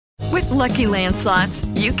Lucky Land Slots,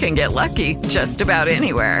 you can get lucky just about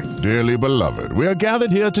anywhere. Dearly beloved, we are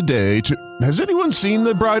gathered here today to... Has anyone seen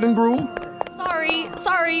the bride and groom?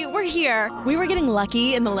 Sorry, we're here. We were getting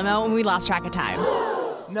lucky in the limo and we lost track of time.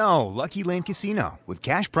 No, Lucky Land Casino, with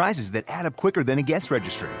cash prizes that add up quicker than a guest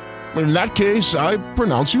registry. In that case, I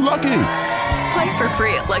pronounce you lucky. Play for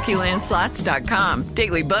free at LuckyLandSlots.com.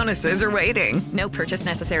 Daily bonuses are waiting. No purchase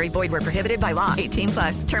necessary. Void where prohibited by law.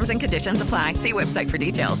 18+. Terms and conditions apply. See website for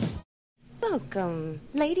details. Welcome,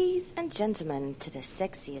 ladies and gentlemen, to the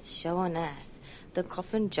sexiest show on earth, the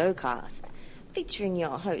Coffin Joecast, featuring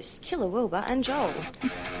your hosts, Killer Wilbur and Joel.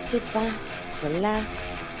 Sit back,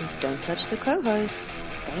 relax, and don't touch the co-host.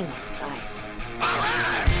 They might bite.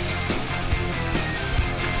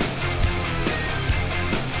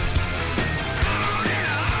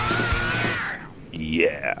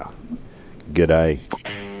 Yeah. G'day.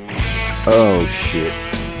 Oh, shit.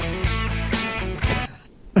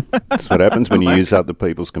 That's what happens when you use other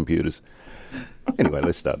people's computers. Anyway,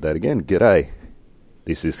 let's start that again. G'day.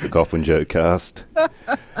 This is the Coffin Joecast.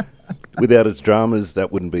 Without its dramas,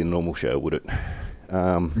 that wouldn't be a normal show, would it?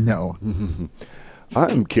 No.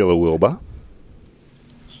 I'm Killer Wilbur.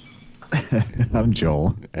 I'm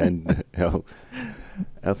Joel. And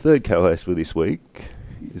our third co-host for this week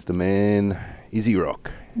is the man Izzy Rock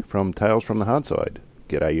from Tales from the Hard Side.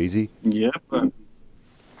 G'day, Izzy. Yep.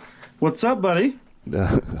 What's up, buddy?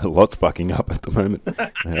 A lot's fucking up at the moment.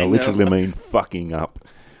 I literally mean fucking up.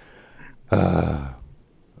 Oh,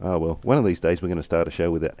 well, one of these days we're going to start a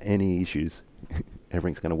show without any issues.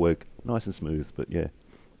 Everything's going to work nice and smooth, but yeah.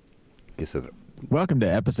 Guess that. Welcome to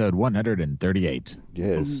episode 138.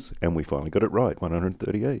 Yes, and we finally got it right,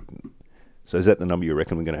 138. So is that the number you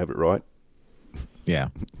reckon we're going to have it right? Yeah.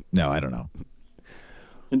 No, I don't know.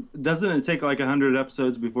 And doesn't it take like 100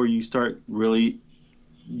 episodes before you start really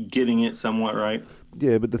getting it somewhat right?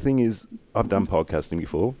 Yeah, but the thing is, I've done podcasting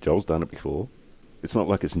before. Joel's done it before. It's not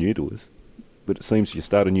like it's new to us. But it seems you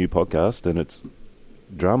start a new podcast and it's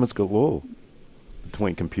dramas galore.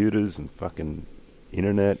 Between computers and fucking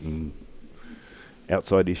internet and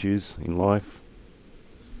outside issues in life.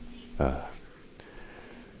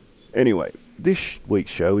 Anyway, this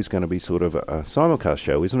week's show is going to be sort of a simulcast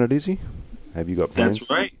show, isn't it, Izzy? Have you got plans? That's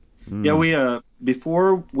right. Yeah, we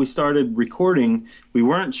before we started recording, we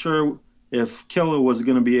weren't sure if Killer was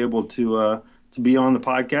going to be able to be on the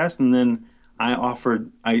podcast, and then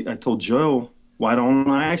I told Joe, why don't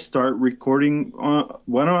I start recording?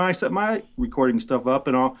 Why don't I set my recording stuff up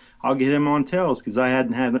and I'll get him on Tales, because I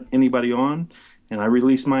hadn't had anybody on, and I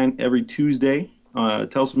release mine every Tuesday.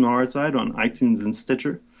 Tales from the Hard Side on iTunes and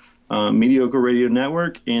Stitcher, Mediocre Radio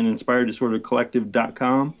Network, and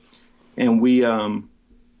InspiredDisorderCollective.com. And we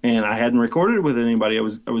and I hadn't recorded it with anybody. I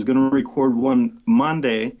was going to record one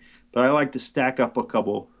Monday, but I like to stack up a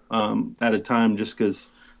couple at a time just because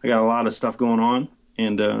I got a lot of stuff going on,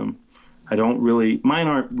 and mine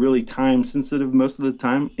aren't really time sensitive most of the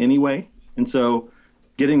time anyway. And so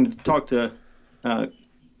getting to talk to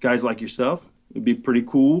guys like yourself would be pretty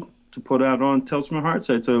cool to put out on Tales from the Hard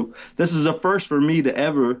Side. So this is a first for me to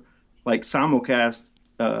ever like simulcast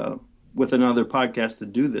with another podcast to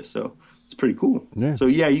do this. So it's pretty cool. Yeah. So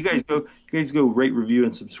yeah, you guys go rate, review,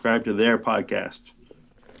 and subscribe to their podcast.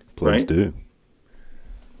 Please right? do.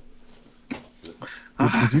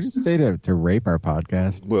 Did you just say to rape our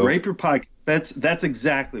podcast? Well, rape your podcast. That's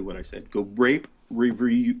exactly what I said. Go rate,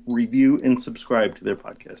 review, and subscribe to their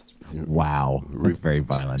podcast. Wow, that's very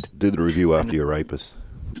violent. Do the review after you rape us.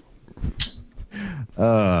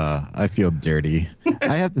 I feel dirty.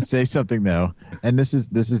 I have to say something though, and this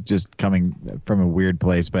is just coming from a weird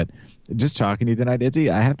place, but just talking to you tonight, Izzy,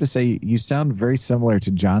 I have to say you sound very similar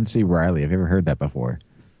to John C. Reilly. Have you ever heard that before?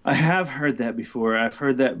 I have heard that before. I've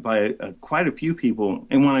heard that by quite a few people.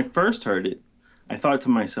 And when I first heard it, I thought to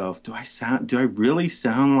myself, do I really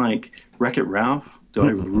sound like Wreck-It Ralph? Do I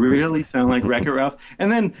really sound like Wreck-It Ralph?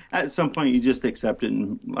 And then at some point you just accept it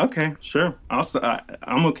and, okay, sure.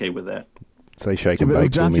 I'm okay with that. Say shake and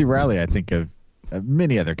bake. John C. Reilly, I think of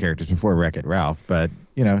many other characters before Wreck-It Ralph, but,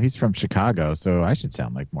 he's from Chicago, so I should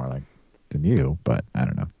sound like more like than you, but I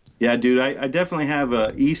don't know. Yeah, dude, I definitely have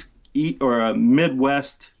a a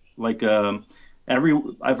Midwest, like I've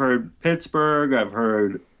heard Pittsburgh, I've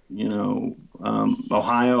heard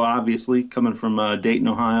Ohio, obviously coming from Dayton,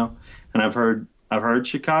 Ohio, and I've heard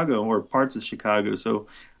Chicago or parts of Chicago. So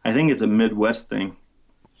I think it's a Midwest thing.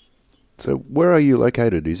 So where are you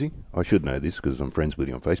located, Izzy? I should know this because I'm friends with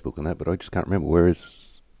you on Facebook and that, but I just can't remember. Where is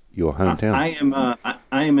your hometown?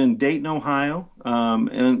 I am in Dayton, Ohio,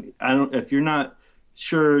 and I don't. If you're not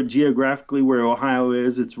sure geographically where Ohio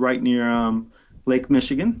is, it's right near Lake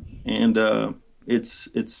Michigan, and it's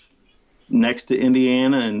next to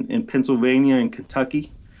Indiana and Pennsylvania and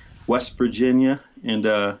Kentucky, West Virginia, and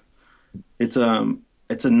it's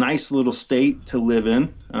a nice little state to live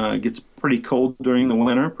in. It gets pretty cold during the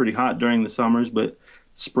winter, pretty hot during the summers, but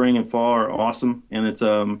spring and fall are awesome, and it's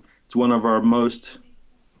one of our most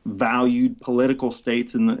valued political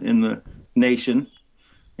states in the nation,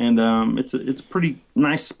 and it's a pretty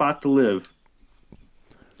nice spot to live.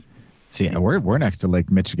 See, we're next to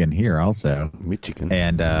Lake Michigan here, also. Michigan.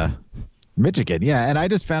 And Michigan, yeah. And I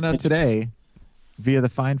just found out today, via the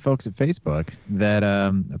fine folks at Facebook, that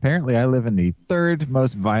apparently I live in the third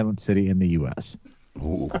most violent city in the U.S.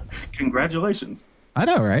 Ooh. Congratulations. I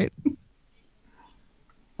know, right?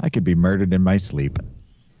 I could be murdered in my sleep.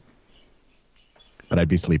 But I'd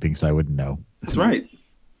be sleeping, so I wouldn't know. That's right.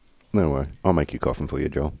 No way. I'll make you coffin for you,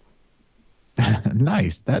 Joel.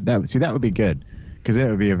 Nice. That would be good. Because then it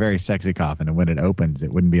would be a very sexy coffin, and when it opens,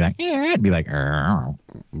 it wouldn't be like, it'd be like, like a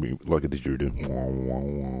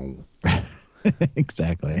didgeridoo.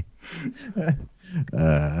 Exactly.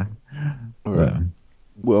 All right.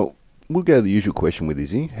 Well, we'll go to the usual question with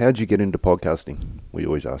Izzy. How'd you get into podcasting? We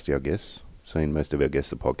always ask our guests, seeing most of our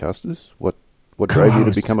guests are podcasters. What drove you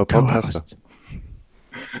to become a podcaster?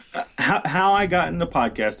 How I got into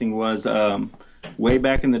podcasting was way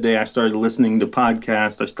back in the day. I started listening to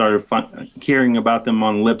podcasts. I started hearing about them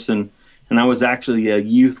on Libsyn, and I was actually a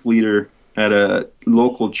youth leader at a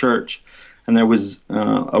local church. And there was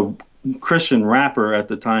a Christian rapper at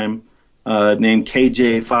the time named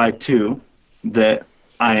KJ52 that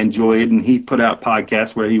I enjoyed, and he put out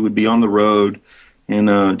podcasts where he would be on the road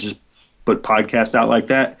and just put podcasts out like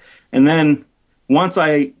that. And then once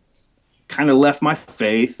I kind of left my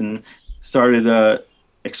faith and started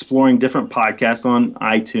exploring different podcasts on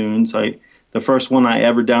iTunes, the first one I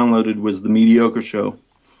ever downloaded was The Mediocre Show,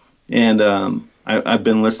 and I've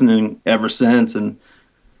been listening ever since, and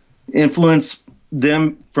influenced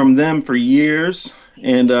from them for years.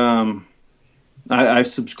 And I've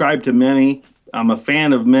subscribed to many. I'm a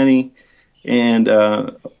fan of many. And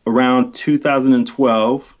around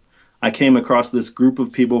 2012, I came across this group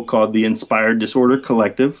of people called the Inspired Disorder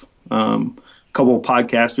Collective. A couple of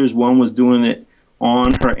podcasters. One was doing it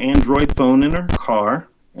on her Android phone in her car,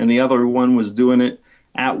 and the other one was doing it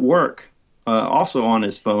at work, also on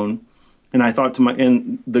his phone. And I thought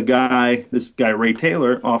this guy Ray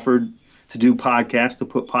Taylor, offered to do podcasts, to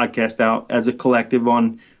put podcasts out as a collective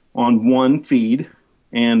on one feed,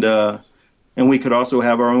 and we could also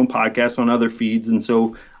have our own podcast on other feeds. And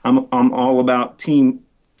so I'm all about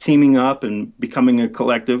teaming up and becoming a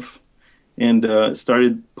collective, and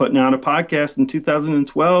started putting out a podcast in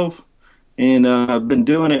 2012, and I've been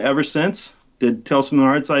doing it ever since. Did Tales from the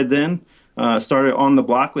Hard Side then, started On the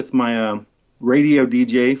Block with my radio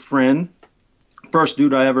DJ friend, first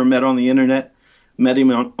dude I ever met on the internet. Met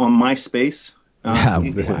him on MySpace,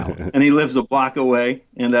 and he lives a block away.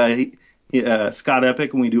 And Scott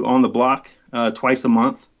Epic, and we do On the Block twice a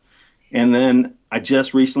month. And then I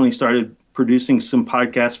just recently started producing some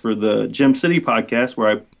podcasts for the Gem City podcast, where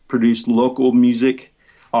I produce local music.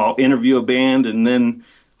 I'll interview a band, and then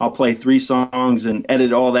I'll play 3 songs and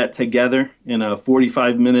edit all that together in a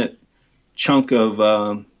 45-minute chunk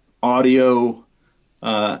of audio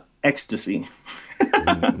ecstasy.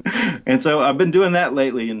 And so I've been doing that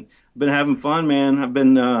lately, and I've been having fun, man. I've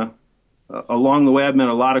been along the way, I've met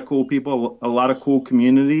a lot of cool people, a lot of cool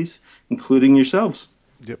communities, including yourselves.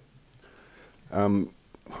 Yep.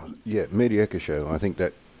 Yeah, Mediocre Show. I think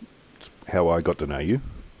that's how I got to know you.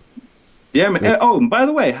 Yeah, man. Oh, and by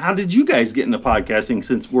the way, how did you guys get into podcasting,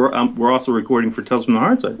 since we're also recording for Tales from the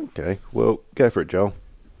Hard Side? Okay, well, go for it, Joel.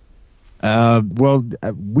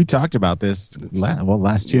 We talked about this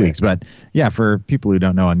last 2 weeks, but yeah, for people who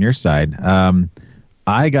don't know on your side,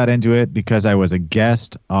 I got into it because I was a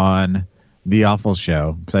guest on The Awful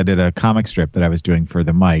Show, because I did a comic strip that I was doing for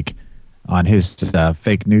the Mike on his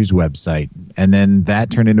fake news website, and then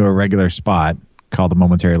that turned into a regular spot called The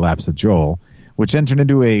Momentary Lapse with Joel, which then turned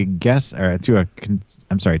into a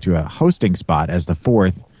to a hosting spot as the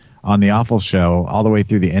 4th on The Awful Show all the way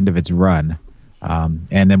through the end of its run. And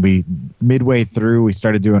then midway through, we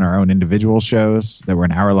started doing our own individual shows that were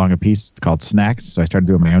an hour long a piece. It's called Snacks. So I started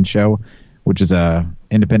doing my own show, which is a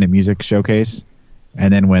independent music showcase.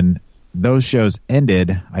 And then when those shows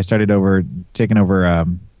ended, I started taking over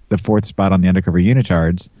the 4th spot on the Undercover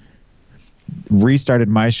Unitards, restarted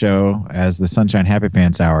my show as the Sunshine Happy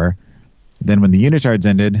Pants Hour. Then when the Unitards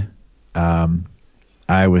ended, I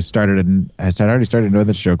already started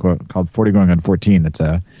another show called 40 Going on 14. That's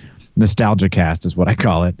a nostalgia cast is what I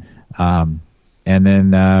call it. And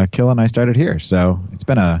then Kill and I started here. So it's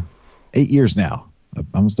been 8 years now.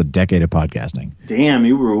 almost a decade of podcasting. Damn,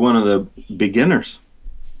 you were one of the beginners.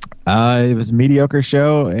 It was a mediocre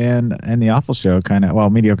show and the awful show kind of. Well,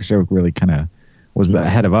 mediocre show really kind of was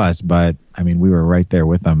ahead of us, but I mean, we were right there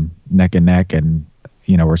with them, neck and neck, and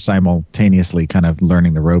we're simultaneously kind of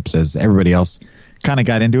learning the ropes as everybody else kind of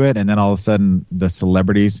got into it, and then all of a sudden the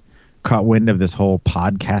celebrities caught wind of this whole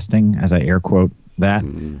podcasting, as I air quote that,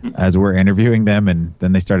 as we're interviewing them, and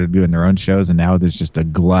then they started doing their own shows, and now there's just a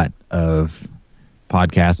glut of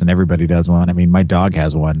podcasts, and everybody does one. I mean, my dog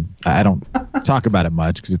has one. I don't talk about it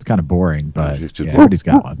much because it's kind of boring, but everybody's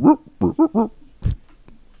got one.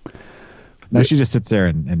 No, she just sits there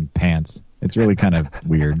and pants. It's really kind of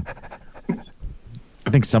weird. I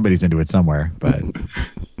think somebody's into it somewhere, but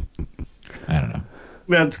I don't know.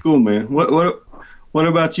 That's cool, man. What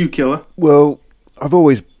about you, Killer? Well, I've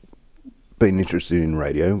always been interested in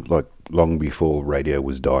radio, like long before radio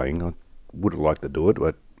was dying. I would have liked to do it,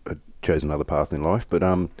 but I chose another path in life. But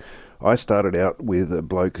I started out with a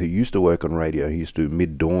bloke who used to work on radio. He used to do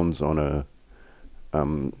mid-dawns on a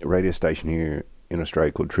radio station here in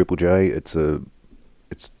Australia called Triple J. It's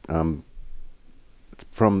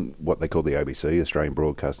from what they call the ABC, Australian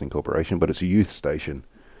Broadcasting Corporation, but it's a youth station.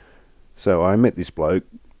 So I met this bloke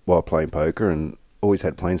while playing poker and always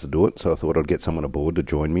had plans to do it, so I thought I'd get someone aboard to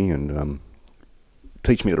join me and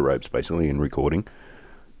teach me the ropes, basically, in recording.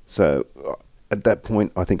 So at that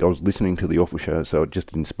point, I think I was listening to The Awful Show, so it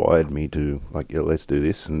just inspired me to, let's do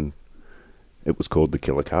this, and it was called The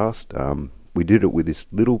Killer Cast. We did it with this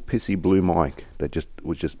little pissy blue mic that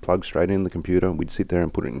was just plugged straight in the computer. We'd sit there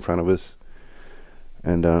and put it in front of us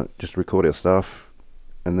and just record our stuff,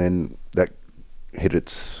 and then that hit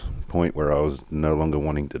its point where I was no longer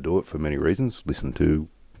wanting to do it for many reasons. Listened to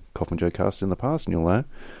Coffin Joe casts in the past, and you'll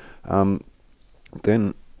know.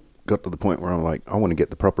 Then got to the point where I'm like, I want to get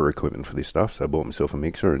the proper equipment for this stuff, so I bought myself a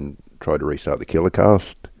mixer and tried to restart the Killer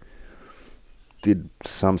Cast. Did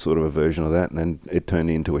some sort of a version of that, and then it turned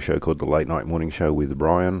into a show called The Late Night Morning Show with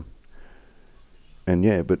Brian. And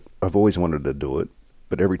yeah, but I've always wanted to do it,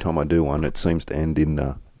 but every time I do one, it seems to end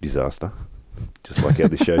in disaster, just like how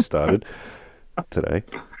this show started today.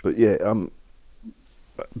 But yeah,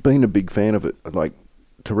 being a big fan of it, like,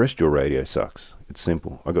 terrestrial radio sucks. It's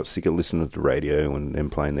simple. I got sick of listening to the radio and them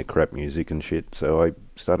playing their crap music and shit, so I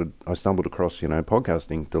stumbled across,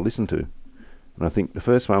 podcasting to listen to. And I think the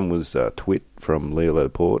first one was Twit from Leo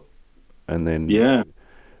Laporte, and then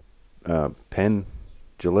Penn,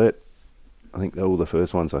 Gillette. I think they were the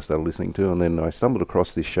first ones I started listening to, and then I stumbled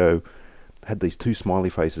across this show, had these two smiley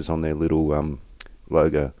faces on their little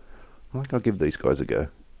logo. I'm like, I'll give these guys a go.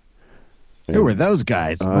 And who were those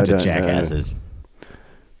guys? Bunch of jackasses.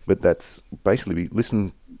 But that's basically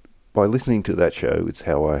by listening to that show, it's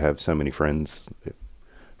how I have so many friends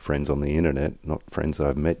on the internet, not friends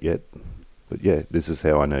I've met yet. But yeah, this is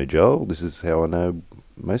how I know Joel. This is how I know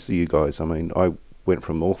most of you guys. I mean, I went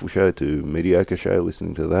from Awful Show to Mediocre Show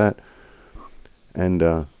listening to that. And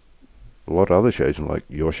a lot of other shows, like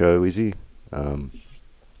your show, Izzy,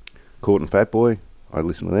 Court and Fat Boy. I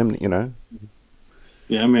listen to them,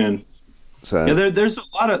 Yeah, man. So yeah, there's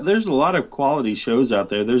a lot of quality shows out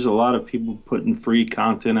there. There's a lot of people putting free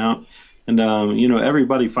content out, and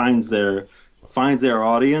everybody finds their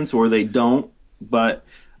audience, or they don't. But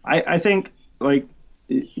I think, like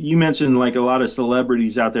you mentioned, like a lot of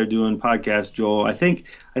celebrities out there doing podcasts, Joel. I think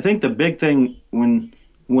the big thing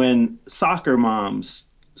when soccer moms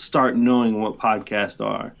start knowing what podcasts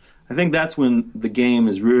are, I think that's when the game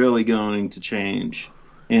is really going to change,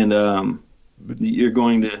 and you're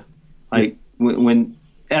going to, like, when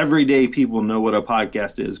everyday people know what a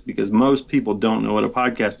podcast is, because most people don't know what a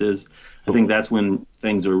podcast is. I think that's when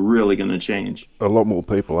things are really going to change. A lot more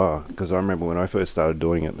people are, because I remember when I first started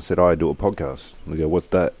doing it, I said, I do a podcast. And they go, what's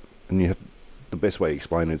that? And the best way to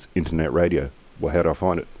explain it is internet radio. Well, how do I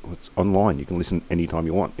find it? Well, it's online. You can listen anytime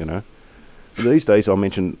you want, But these days I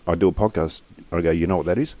mention I do a podcast. I go, you know what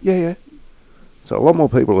that is? Yeah. So a lot more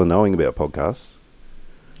people are knowing about podcasts.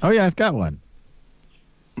 Oh yeah, I've got one.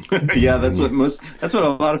 Yeah, that's what a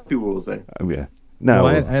lot of people will say. Yeah. No,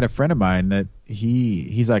 well, I had a friend of mine that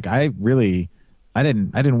he's like, I didn't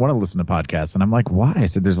want to listen to podcasts, and I'm like, why? I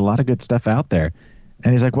said, there's a lot of good stuff out there,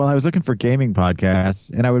 and he's like, well, I was looking for gaming podcasts,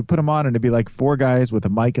 and I would put them on, and it'd be like four guys with a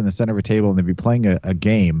mic in the center of a table, and they'd be playing a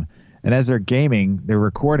game, and as they're gaming, they're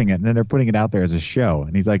recording it, and then they're putting it out there as a show,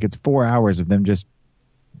 and he's like, it's 4 hours of them just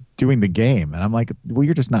doing the game, and I'm like, well,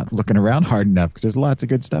 you're just not looking around hard enough, because there's lots of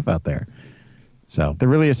good stuff out there. So there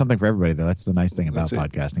really is something for everybody, though. That's the nice thing about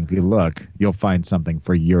podcasting. If you look, you'll find something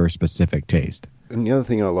for your specific taste. And the other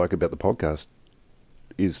thing I like about the podcast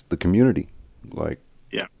is the community. Like,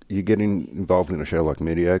 yeah, you get involved in a show like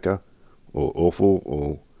Mediocre, or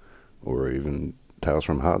Awful, or even Tales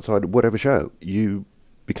from Hardside, whatever show, you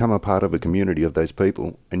become a part of a community of those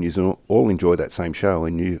people, and you all enjoy that same show,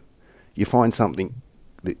 and you find something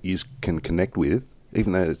that you can connect with,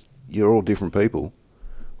 even though you're all different people.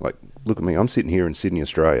 Like, look at me, I'm sitting here in Sydney,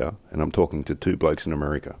 Australia, and I'm talking to two blokes in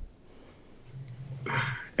America.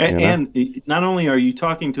 And not only are you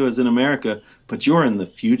talking to us in America, but you're in the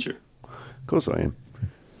future. Of course I am.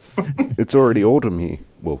 It's already autumn here.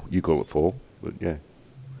 Well, you call it fall, but yeah.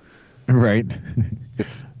 Right.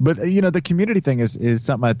 But, the community thing is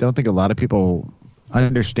something I don't think a lot of people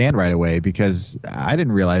understand right away, because I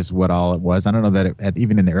didn't realize what all it was. I don't know that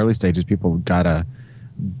even in the early stages, people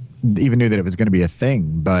even knew that it was going to be a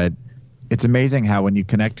thing. But it's amazing how when you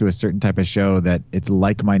connect to a certain type of show that it's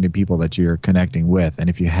like-minded people that you're connecting with. And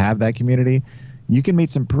if you have that community, you can meet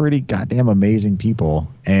some pretty goddamn amazing people.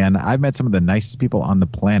 And I've met some of the nicest people on the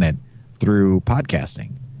planet through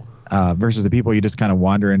podcasting. Versus the people you just kind of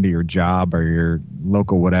wander into your job or your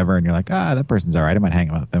local whatever, and you're like, that person's all right, I might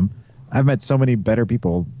hang out with them. I've met so many better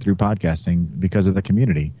people through podcasting because of the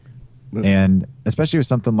community. Mm-hmm. And especially with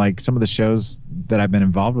something like some of the shows that I've been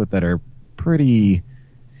involved with that are pretty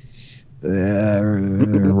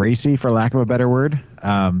racy, for lack of a better word.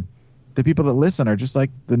 The people that listen are just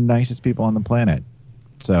like the nicest people on the planet.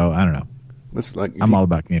 So, I don't know. I'm all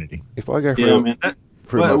about community. If I go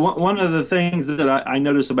one of the things that I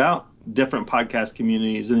notice about different podcast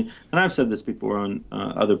communities, and I've said this before on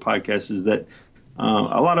other podcasts, is that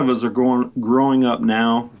a lot of us are growing up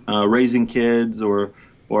now, raising kids or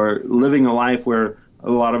living a life where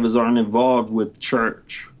a lot of us aren't involved with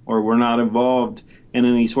church, or we're not involved in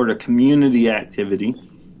any sort of community activity.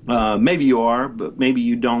 Maybe you are, but maybe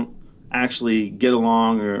you don't actually get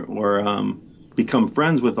along or become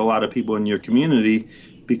friends with a lot of people in your community,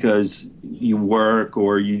 because you work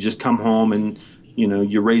or you just come home and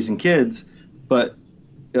you're raising kids. But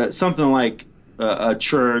something like a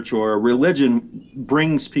church or a religion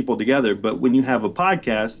brings people together. But when you have a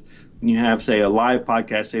podcast, and you have, say, a live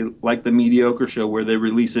podcast, say like the Mediocre Show, where they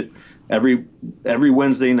release it every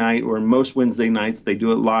Wednesday night, or most Wednesday nights they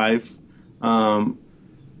do it live,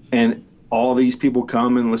 and all these people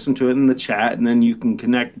come and listen to it in the chat, and then you can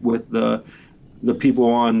connect with the people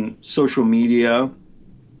on social media.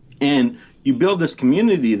 And you build this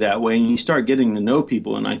community that way, and you start getting to know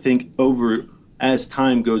people. And I think as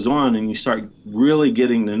time goes on and you start really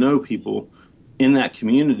getting to know people in that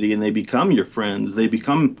community, and they become your friends, they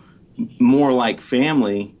become more like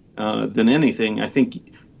family than anything. I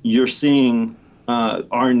think you're seeing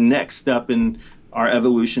our next step in our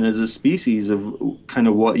evolution as a species of kind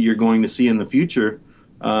of what you're going to see in the future,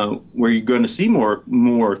 where you're going to see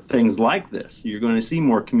more things like this. You're going to see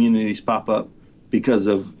more communities pop up because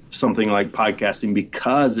of something like podcasting,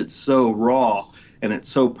 because it's so raw and it's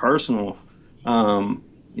so personal.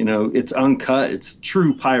 It's uncut. It's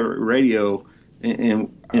true pirate radio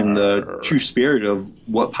in the true spirit of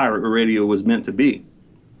what pirate radio was meant to be.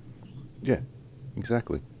 Yeah,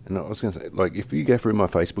 exactly. And I was going to say, like, if you go through my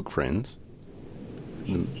Facebook friends,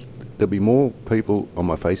 there'll be more people on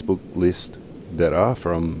my Facebook list that are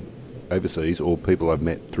from overseas or people I've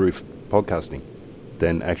met through podcasting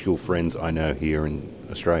than actual friends I know here in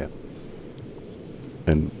Australia.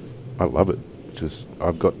 And I love it. It's just,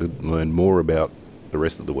 I've got to learn more about the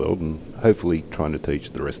rest of the world, and hopefully trying to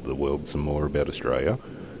teach the rest of the world some more about Australia.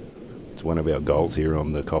 It's one of our goals here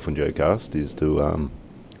on the Coffin Joe Cast, is to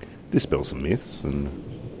dispel some myths. And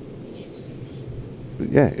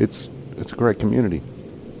yeah, it's a great community.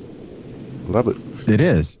 Love it. It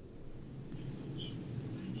is.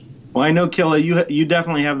 Well, I know, Killa, you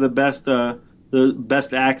definitely have the best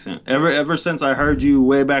accent. Ever since I heard you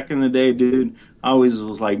way back in the day, dude, I always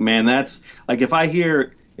was like, man, that's like, if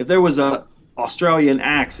there was a Australian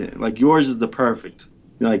accent, like yours is the perfect.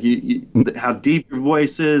 Like how deep your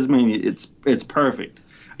voice is, man, it's perfect.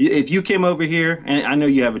 If you came over here, and I know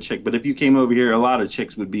you have a chick, but if you came over here, a lot of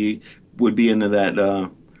chicks would be into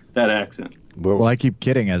that accent. Well, I keep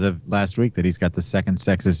kidding as of last week that he's got the second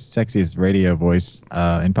sexiest radio voice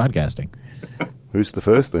in podcasting. Who's the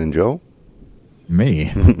first then, Joel?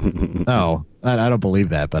 Me? No, I don't believe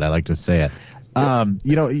that, but I like to say it. I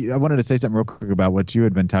wanted to say something real quick about what you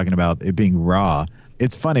had been talking about, it being raw.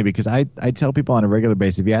 It's funny because I tell people on a regular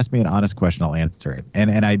basis, if you ask me an honest question, I'll answer it.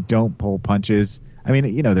 And I don't pull punches. I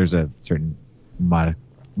mean, there's a certain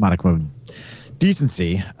modicum of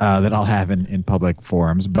decency that I'll have in public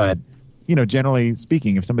forums. But, generally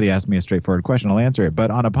speaking, if somebody asks me a straightforward question, I'll answer it.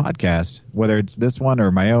 But on a podcast, whether it's this one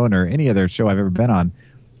or my own or any other show I've ever been on,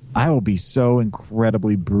 I will be so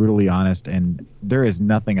incredibly brutally honest, and there is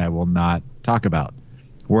nothing I will not talk about.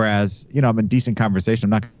 Whereas, I'm in decent conversation.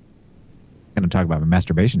 I'm not going to talk about my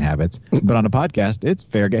masturbation habits, but on a podcast, it's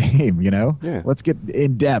fair game, Yeah. Let's get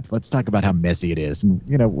in depth. Let's talk about how messy it is and,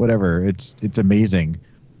 whatever. It's amazing.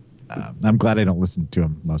 I'm glad I don't listen to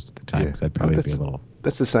him most of the time because I'd probably be a little...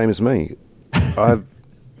 That's the same as me. I've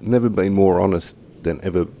never been more honest than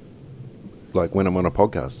ever, like when I'm on a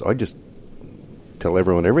podcast. I just tell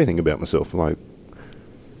everyone everything about myself. Like,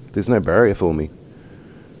 there's no barrier for me.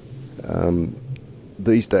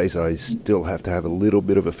 These days I still have to have a little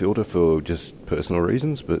bit of a filter for just personal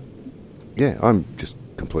reasons, but yeah, I'm just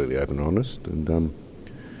completely open and honest. And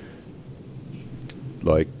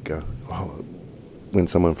when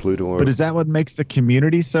someone flew to... But is that what makes the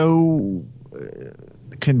community so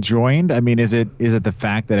conjoined? I mean, is it the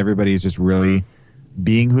fact that everybody is just really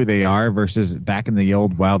being who they are versus back in the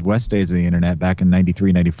old Wild West days of the internet, back in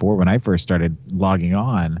 93, 94, when I first started logging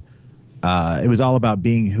on, it was all about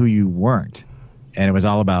being who you weren't. And it was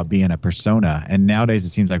all about being a persona. And nowadays it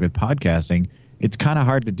seems like with podcasting, it's kind of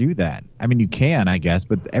hard to do that. I mean, you can, I guess,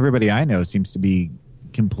 but everybody I know seems to be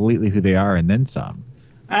completely who they are and then some.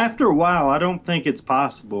 After a while, I don't think it's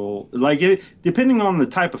possible. Like, depending on the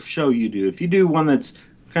type of show you do. If you do one that's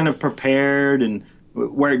kind of prepared and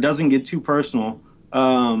where it doesn't get too personal,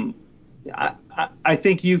 I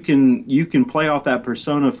think you can play off that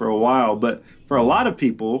persona for a while. But for a lot of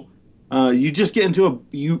people, you just get into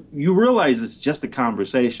you realize it's just a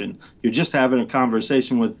conversation. You're just having a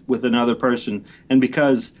conversation with another person, and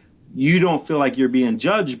because you don't feel like you're being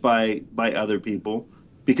judged by other people,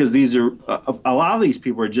 because these are a lot of these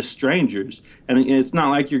people are just strangers, and it's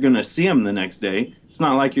not like you're going to see them the next day. It's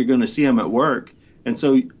not like you're going to see them at work, and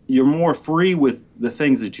so you're more free with the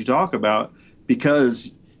things that you talk about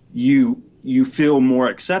because you feel more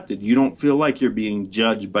accepted. You don't feel like you're being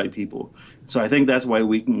judged by people. So I think that's why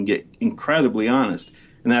we can get incredibly honest,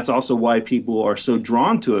 and that's also why people are so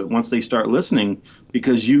drawn to it once they start listening,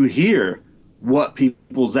 because you hear what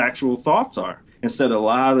people's actual thoughts are, instead of a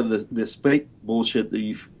lot of this fake bullshit that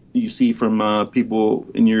you see from people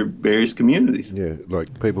in your various communities. Yeah,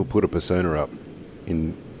 like people put a persona up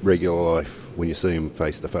in regular life when you see them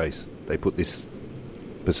face to face. They put this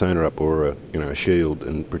persona up or a shield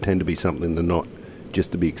and pretend to be something they're not,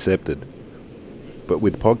 just to be accepted. But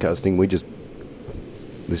with podcasting, we just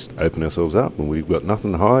open ourselves up, and we've got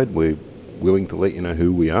nothing to hide. We're willing to let you know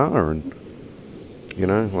who we are, and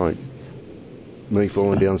like me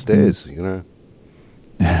falling downstairs,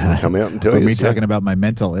 come out and tell you. Me talking about my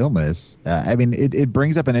mental illness. I mean, it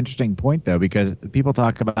brings up an interesting point, though, because people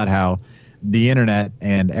talk about how the internet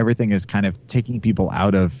and everything is kind of taking people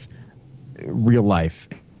out of real life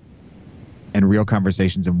and real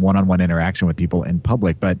conversations and one-on-one interaction with people in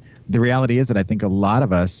public. But the reality is that I think a lot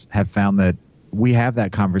of us have found that we have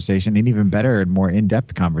that conversation, and even better and more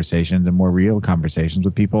in-depth conversations and more real conversations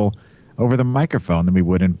with people over the microphone than we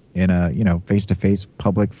would in a face-to-face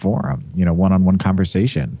public forum, one-on-one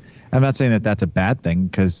conversation. I'm not saying that that's a bad thing,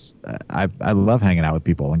 because I love hanging out with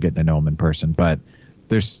people and getting to know them in person, but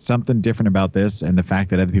there's something different about this, and the fact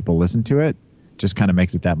that other people listen to it just kind of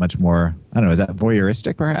makes it that much more, I don't know, is that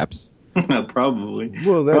voyeuristic perhaps? Probably.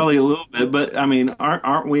 Well, probably a little bit, but I mean,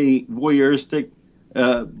 aren't we voyeuristic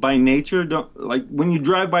by nature? Like when you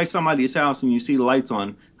drive by somebody's house and you see lights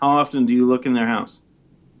on, how often do you look in their house?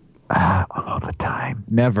 All the time.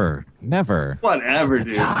 Never. Whatever, all the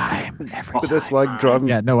dude. Time. Every But that's like driving.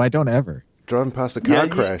 Yeah, no, I don't ever. Driving past a car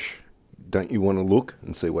crash. Don't you want to look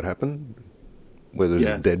and see what happened? Whether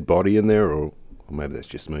there's a dead body in there, or maybe that's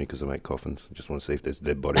just me because I make coffins. I just want to see if there's a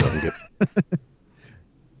dead body I can get.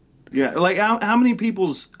 Yeah, like how many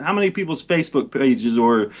people's Facebook pages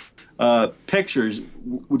or pictures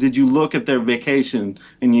did you look at their vacation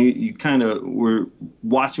and you kind of were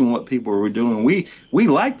watching what people were doing? We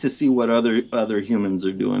like to see what other humans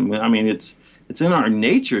are doing. I mean, it's in our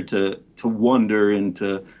nature to wonder and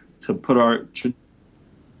to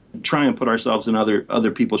try and put ourselves in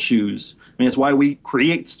other people's shoes. I mean, it's why we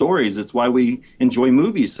create stories. It's why we enjoy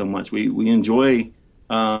movies so much. We enjoy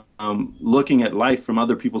looking at life from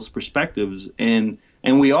other people's perspectives, and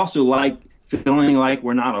we also like feeling like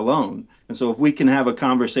we're not alone. And so if we can have a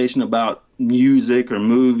conversation about music or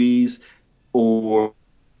movies or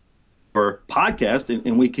podcast,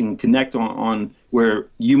 and we can connect on where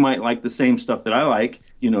you might like the same stuff that I like,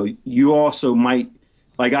 you also might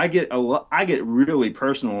like. I get really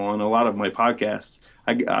personal on a lot of my podcasts.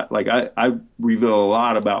 I reveal a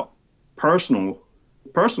lot about personal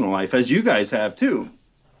life, as you guys have too.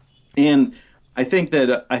 And I think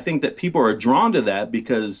that people are drawn to that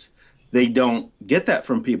because they don't get that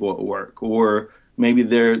from people at work, or maybe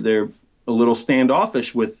they're a little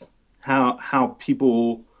standoffish with how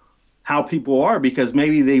people are, because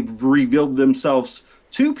maybe they've revealed themselves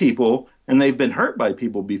to people and they've been hurt by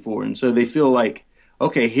people before, and so they feel like,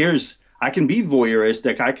 okay, I can be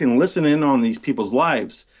voyeuristic, I can listen in on these people's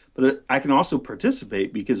lives, but I can also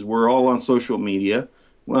participate because we're all on social media.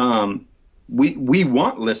 We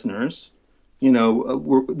want listeners.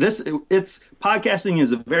 Podcasting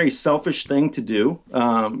is a very selfish thing to do.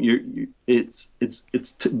 It's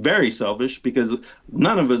very selfish because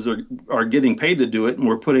none of us are getting paid to do it, and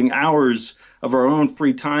we're putting hours of our own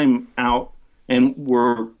free time out, and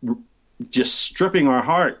we're just stripping our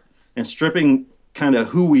heart and stripping kind of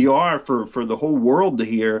who we are for the whole world to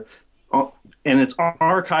hear, and it's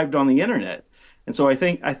archived on the internet. And so I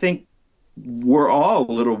think we're all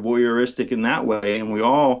a little voyeuristic in that way, and we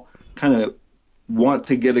all kind of want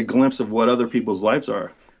to get a glimpse of what other people's lives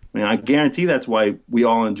are. I mean, I guarantee that's why we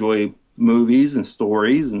all enjoy movies and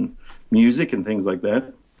stories and music and things like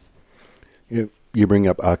that. You bring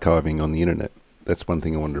up archiving on the internet. That's one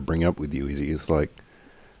thing I wanted to bring up with you, Izzy. It's like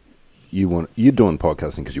you're doing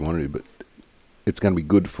podcasting because you want to, but it's going to be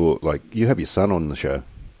good for, like, you have your son on the show,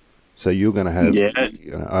 so you're going to have. Yeah.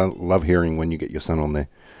 I love hearing when you get your son on there,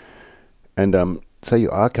 and so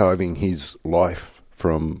you're archiving his life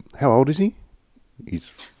from, how old is he? He's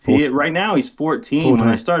right now he's 14. When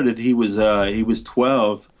I started, he was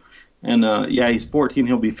 12, and he's 14.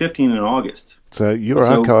 He'll be 15 in August. So you're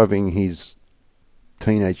archiving his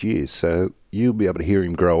teenage years, so you'll be able to hear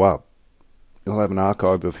him grow up. You'll have an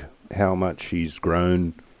archive of how much he's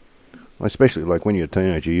grown. Especially like when you're a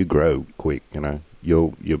teenager, you grow quick.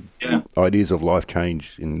 Your ideas of life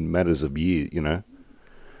change in matters of years.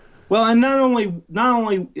 Well, and not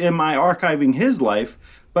only am I archiving his life,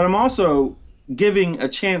 but I'm also giving a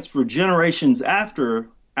chance for generations after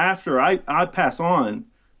I pass on,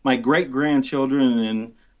 my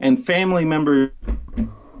great-grandchildren and family members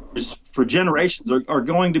for generations are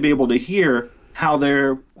going to be able to hear how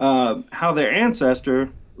their ancestor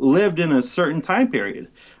lived in a certain time period.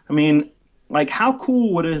 I mean, like, how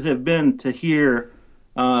cool would it have been to hear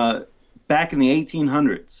back in the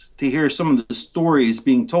 1800s, to hear some of the stories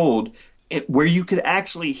being told where you could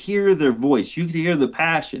actually hear their voice, you could hear the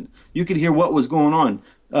passion, you could hear what was going on.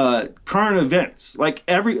 Current events, like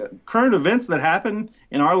every current events that happen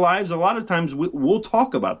in our lives, a lot of times we'll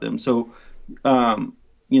talk about them. So, there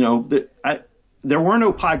were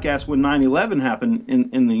no podcasts when 9/11 happened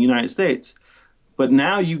in the United States, but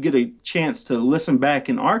now you get a chance to listen back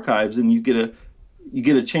in archives, and you get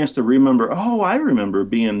a chance to remember. Oh, I remember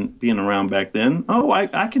being around back then. Oh,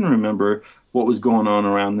 I can remember what was going on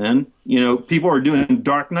around then. People are doing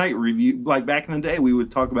Dark Knight review. Like back in the day, we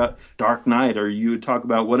would talk about Dark Knight, or you would talk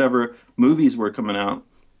about whatever movies were coming out.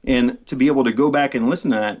 And to be able to go back and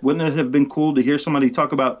listen to that, wouldn't it have been cool to hear somebody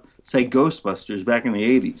talk about, say, Ghostbusters back in the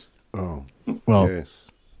 80s? Oh, well, yes.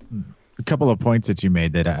 A couple of points that you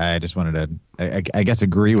made that I just wanted to, I guess,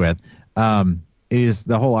 agree with, is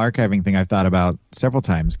the whole archiving thing I've thought about several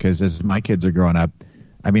times, because as my kids are growing up,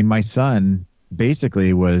 I mean, my son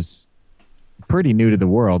basically was pretty new to the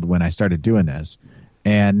world when I started doing this.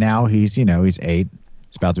 And now he's 8,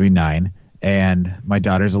 it's about to be 9, and my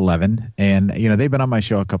daughter's 11. And, they've been on my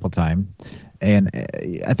show a couple times. And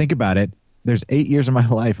I think about it, there's 8 years of my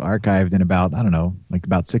life archived in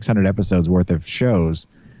about 600 episodes worth of shows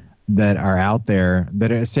that are out there,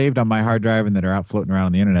 that are saved on my hard drive and that are out floating around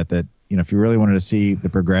on the internet, that, if you really wanted to see the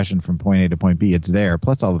progression from point A to point B, it's there.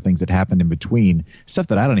 Plus all the things that happened in between, stuff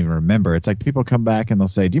that I don't even remember. It's like people come back and they'll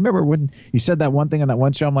say, do you remember when you said that one thing on that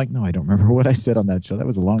one show? I'm like, no, I don't remember what I said on that show. That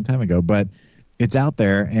was a long time ago. But it's out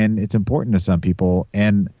there, and it's important to some people.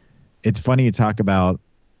 And it's funny you talk about,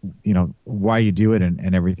 why you do it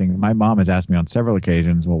and everything. My mom has asked me on several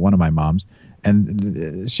occasions, well, one of my moms,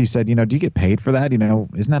 and she said, do you get paid for that?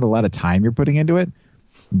 Isn't that a lot of time you're putting into it?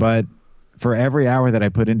 But for every hour that I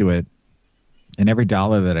put into it, and every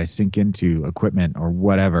dollar that I sink into equipment or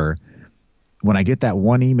whatever, when I get that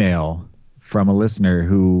one email from a listener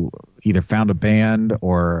who either found a band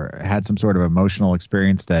or had some sort of emotional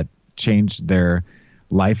experience that changed their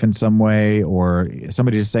life in some way, or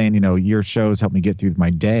somebody just saying, your shows helped me get through my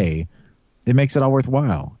day, it makes it all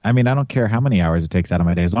worthwhile. I mean, I don't care how many hours it takes out of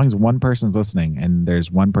my day. As long as one person's listening and there's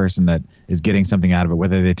one person that is getting something out of it,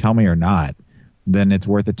 whether they tell me or not, then it's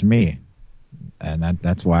worth it to me. And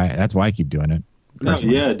that's why I keep doing it. No,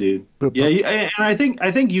 yeah, dude. Yeah, and I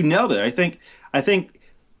think you nailed it. I think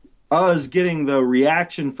us getting the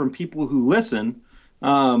reaction from people who listen,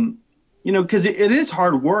 because it is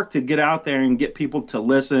hard work to get out there and get people to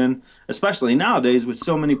listen, especially nowadays with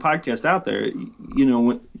so many podcasts out there.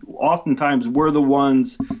 Oftentimes we're the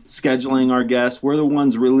ones scheduling our guests, we're the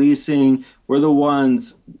ones releasing, we're the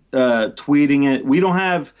ones tweeting it. We don't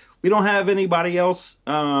have anybody else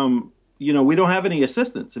we don't have any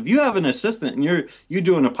assistants. If you have an assistant and you're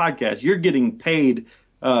doing a podcast, you're getting paid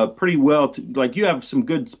pretty well. Like you have some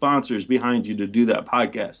good sponsors behind you to do that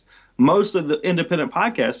podcast. Most of the independent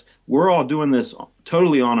podcasts, we're all doing this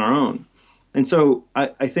totally on our own. And so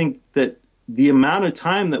I think that the amount of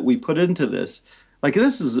time that we put into this, like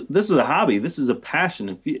this is a hobby. This is a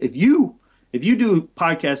passion. If you do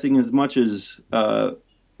podcasting as much as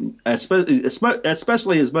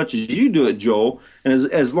especially as much as you do it, Joel, and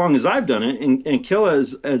as long as I've done it, and Killa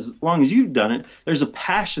as long as you've done it, there's a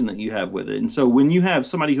passion that you have with it. And so when you have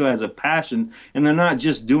somebody who has a passion and they're not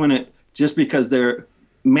just doing it just because their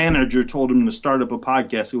manager told them to start up a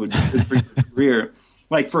podcast, it would be good for your career.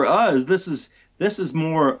 Like for us, this is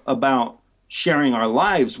more about sharing our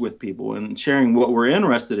lives with people and sharing what we're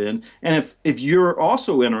interested in. And if you're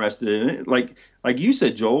also interested in it, like you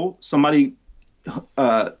said, Joel, somebody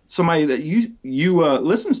that you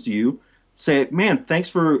listens to you say, man, thanks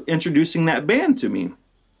for introducing that band to me.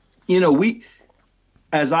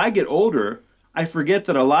 As I get older, I forget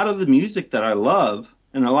that a lot of the music that I love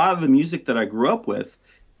and a lot of the music that I grew up with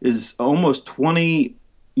is almost 20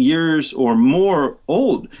 years or more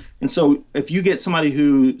old. And so if you get somebody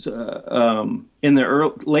who's in their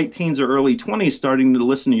late teens or early 20s starting to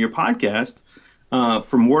listen to your podcast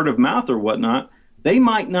from word of mouth or whatnot, they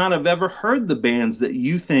might not have ever heard the bands that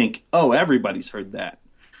you think, oh, everybody's heard that.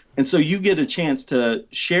 And so you get a chance to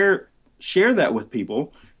share that with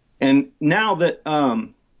people. And now that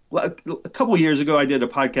a couple of years ago, I did a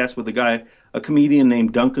podcast with a comedian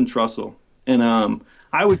named Duncan Trussell. And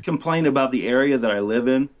I would complain about the area that I live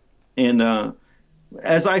in. And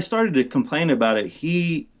as I started to complain about it,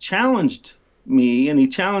 he challenged me, and he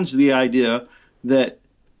challenged the idea that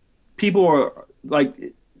people are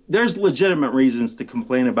like, there's legitimate reasons to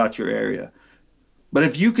complain about your area. But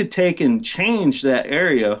if you could take and change that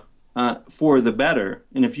area for the better,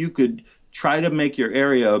 and if you could try to make your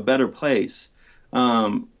area a better place,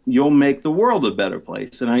 you'll make the world a better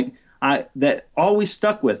place. And I that always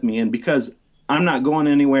stuck with me. And because I'm not going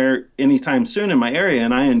anywhere anytime soon in my area,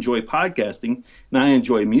 and I enjoy podcasting and I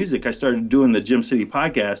enjoy music, I started doing the Gym City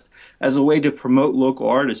podcast as a way to promote local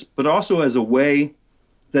artists, but also as a way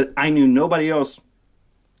that I knew nobody else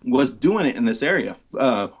was doing it in this area.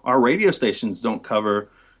 Our radio stations don't cover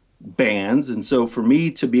bands. And so for me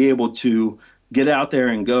to be able to get out there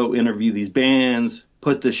and go interview these bands,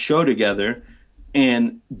 put this show together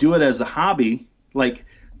and do it as a hobby, like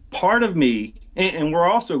part of me, and we're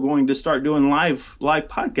also going to start doing live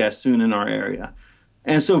podcasts soon in our area.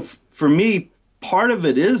 And so for me, part of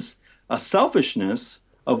it is a selfishness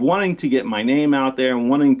of wanting to get my name out there and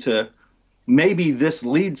wanting to, maybe this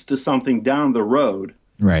leads to something down the road.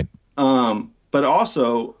 Right. But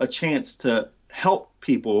also a chance to help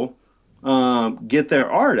people get their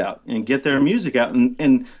art out and get their music out.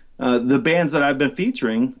 And the bands that I've been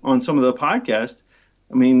featuring on some of the podcasts,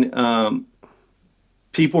 I mean,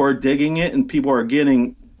 people are digging it, and people are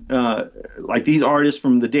getting like these artists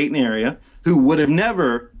from the Dayton area who would have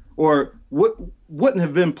never or wouldn't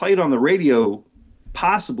have been played on the radio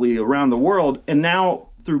possibly around the world. And now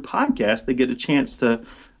through podcasts, they get a chance to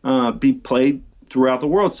be played throughout the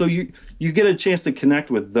world. So you get a chance to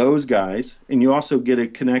connect with those guys, and you also get to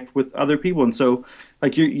connect with other people. And so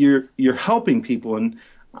like you're helping people. And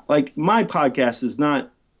like my podcast is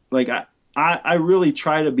not like, I really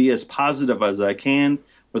try to be as positive as I can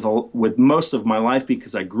with most of my life,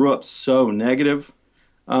 because I grew up so negative.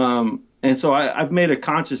 And so I've made a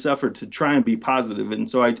conscious effort to try and be positive. And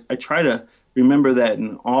so I try to remember that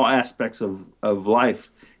in all aspects of life,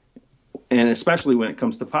 and especially when it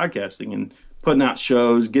comes to podcasting and putting out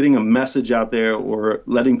shows, getting a message out there, or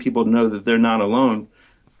letting people know that they're not alone.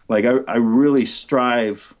 Like I really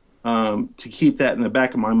strive to keep that in the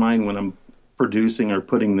back of my mind when I'm producing or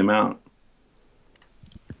putting them out.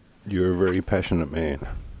 You're a very passionate man.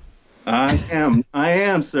 I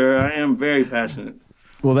am, sir. I am very passionate.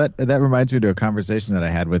 Well, that reminds me to a conversation that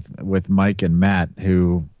I had with Mike and Matt,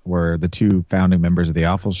 who were the two founding members of the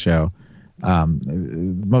Awful Show.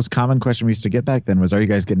 The most common question we used to get back then was, are you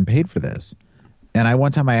guys getting paid for this? And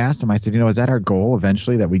one time I asked him, I said, is that our goal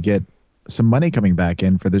eventually, that we get some money coming back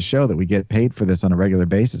in for the show, that we get paid for this on a regular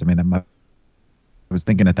basis? I mean, I was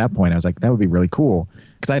thinking at that point, I was like, that would be really cool,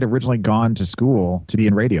 because I had originally gone to school to be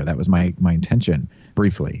in radio. That was my intention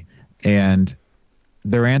briefly. And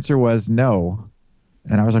their answer was no.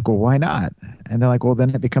 And I was like, well, why not? And they're like, well, then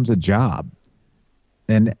it becomes a job.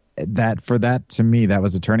 And that to me, that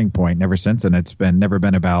was a turning point. And ever since then, it's never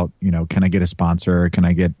been about, can I get a sponsor? Or can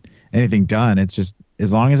I get anything done? It's just,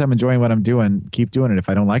 as long as I'm enjoying what I'm doing, keep doing it. If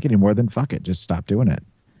I don't like it anymore, then fuck it. Just stop doing it.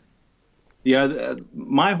 Yeah,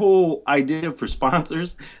 my whole idea for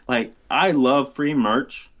sponsors, like I love free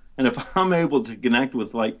merch, and if I'm able to connect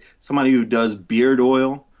with like somebody who does beard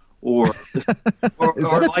oil or Is or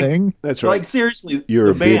that a like thing? That's right. like seriously, You're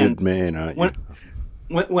the a bearded bands man, aren't you?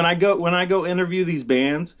 when I go interview these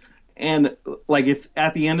bands, and like if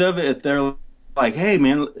at the end of it they're like, hey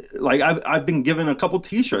man, like I've been given a couple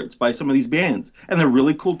T-shirts by some of these bands, and they're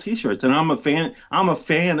really cool T-shirts, and I'm a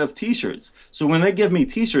fan of T-shirts. So when they give me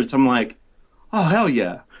T-shirts, I'm like, oh hell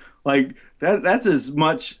yeah, like that's as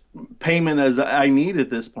much payment as I need at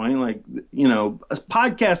this point. Like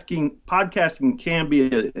podcasting can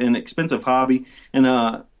be an expensive hobby, and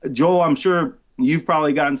Joel, I'm sure you've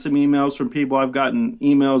probably gotten some emails from people. I've gotten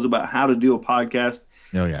emails about how to do a podcast,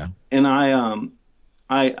 Oh yeah. and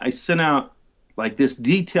I sent out like this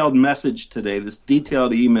detailed message today, this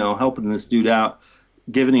detailed email helping this dude out,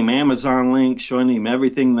 giving him Amazon links, showing him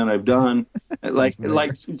everything that I've done, like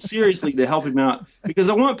seriously to help him out, because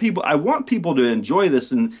I want people to enjoy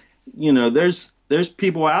this. And there's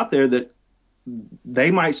people out there that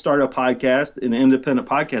they might start a podcast, an independent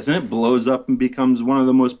podcast, and it blows up and becomes one of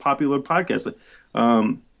the most popular podcasts.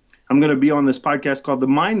 I'm going to be on this podcast called the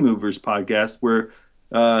Mind Movers podcast, where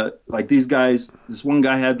like these guys, this one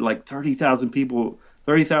guy had like 30,000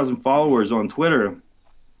 followers on Twitter,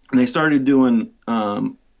 and they started doing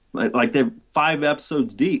like they're 5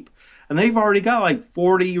 episodes deep, and they've already got like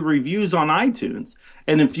 40 reviews on iTunes.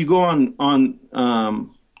 And if you go on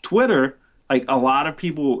Twitter, like a lot of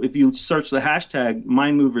people, if you search the hashtag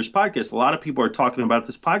Mind Movers Podcast, a lot of people are talking about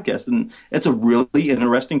this podcast, and it's a really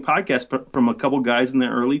interesting podcast from a couple guys in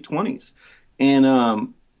their early 20s,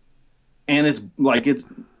 and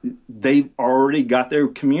they've already got their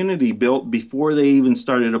community built before they even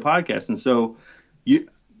started a podcast, and so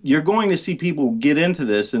you're going to see people get into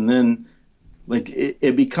this, and then like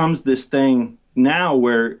it becomes this thing now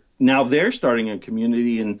where now they're starting a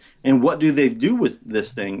community, and what do they do with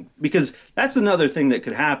this thing? Because that's another thing that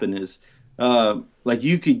could happen is like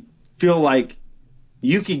you could feel like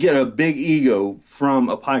you could get a big ego from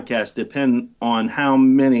a podcast, depending on how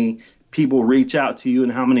many people reach out to you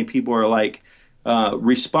and how many people are like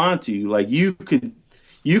respond to you. Like you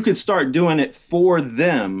could start doing it for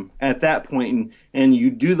them at that point, and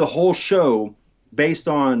you do the whole show based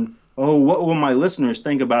on, oh, what will my listeners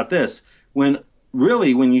think about this? When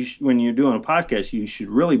really, when you're doing a podcast, you should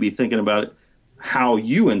really be thinking about how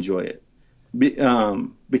you enjoy it,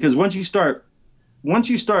 because once you start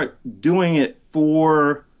doing it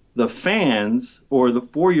for the fans or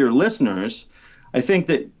for your listeners, I think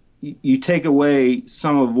that you take away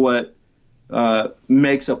some of what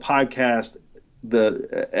makes a podcast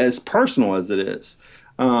as personal as it is,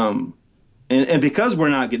 and because we're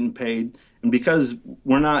not getting paid, and because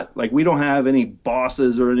we're not like, we don't have any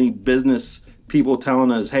bosses or any business people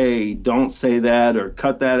telling us, hey, don't say that or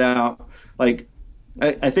cut that out. Like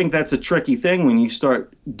I think that's a tricky thing when you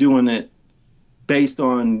start doing it based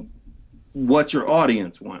on what your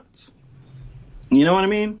audience wants. You know what I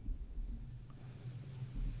mean?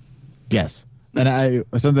 Yes. And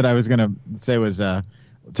something I was going to say was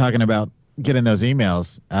talking about getting those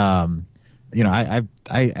emails. I've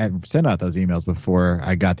sent out those emails before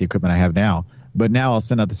I got the equipment I have now, but now I'll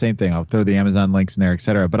send out the same thing. I'll throw the Amazon links in there,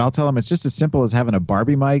 etc. But I'll tell them it's just as simple as having a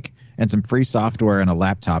Barbie mic and some free software and a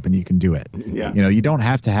laptop, and you can do it. Yeah. You don't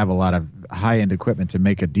have to have a lot of high-end equipment to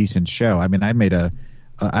make a decent show. I mean, I made up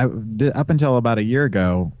until about a year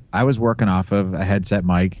ago, I was working off of a headset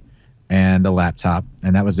mic and a laptop,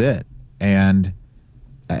 and that was it. And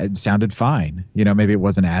it sounded fine. Maybe it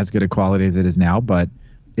wasn't as good a quality as it is now, but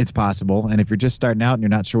it's possible. And if you're just starting out and you're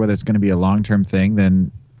not sure whether it's going to be a long-term thing,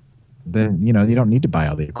 then you don't need to buy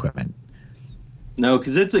all the equipment. No,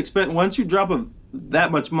 because it's expensive. Once you drop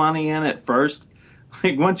that much money in at first,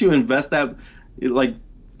 like once you invest that, like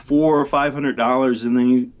 $400 or $500, and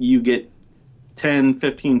then you get 10,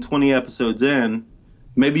 15, 20 episodes in,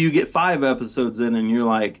 maybe you get 5 episodes in, and you're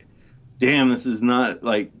like, damn, this isn't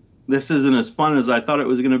as fun as I thought it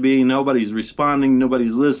was going to be. Nobody's responding.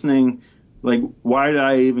 Nobody's listening. Like, why did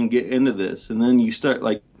I even get into this? And then you start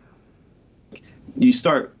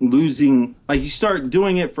losing, like you start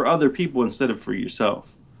doing it for other people instead of for yourself,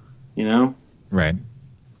 Right.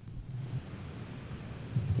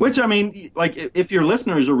 Which, I mean, like if your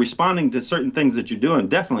listeners are responding to certain things that you're doing,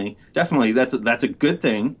 definitely that's a good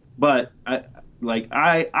thing. But I've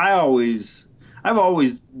always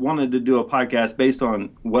wanted to do a podcast based on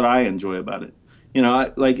what I enjoy about it.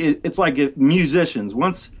 It's like musicians.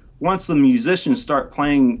 Once the musicians start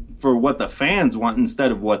playing for what the fans want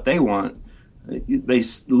instead of what they want, they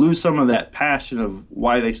lose some of that passion of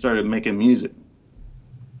why they started making music.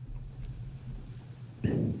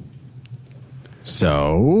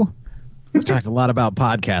 So, we talked a lot about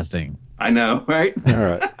podcasting. I know, right? All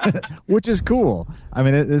right. Which is cool. I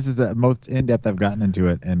mean, this is the most in-depth I've gotten into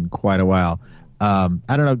it in quite a while. I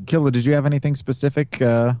don't know, Killa, did you have anything specific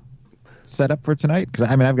set up for tonight? Because,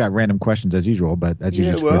 I mean, I've got random questions as usual, but that's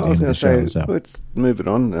usually towards the end of the show. So. Let's move it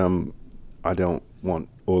on. I don't want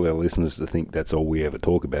all our listeners to think that's all we ever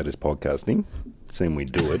talk about is podcasting. Seem we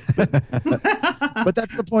do it. But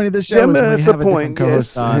that's the point of the show. Yeah, is when that's we the have a point. different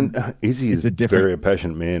co-host Yes. on. And, Izzy is very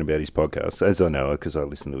passionate man about his podcast, as I know because I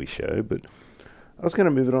listen to his show. But I was going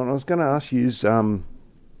to move it on. I was going to ask you,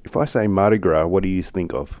 if I say Mardi Gras, what do you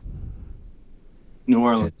think of? New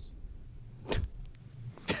Orleans.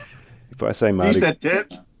 If I say Mardi Gras. You said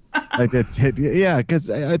tits? Like it's hit, yeah, because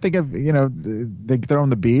I think of, they throw them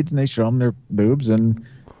the beads and they show them their boobs, and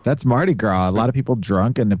that's Mardi Gras. A lot of people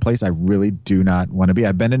drunk in a place I really do not want to be.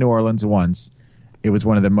 I've been to New Orleans once. It was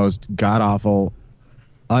one of the most god-awful,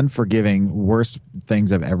 unforgiving, worst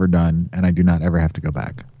things I've ever done, and I do not ever have to go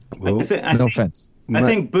back. Well, no offense. I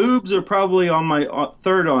think boobs are probably on my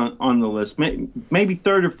third on the list, maybe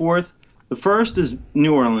third or fourth. The first is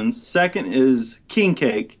New Orleans. Second is king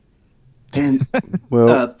cake. And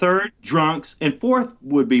third, drunks. And fourth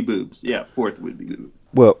would be boobs. Yeah, fourth would be boobs.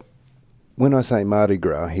 Well, when I say Mardi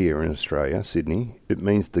Gras here in Australia, Sydney, it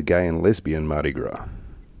means the gay and lesbian Mardi Gras.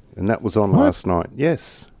 And that was on last night.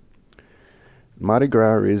 Yes. Mardi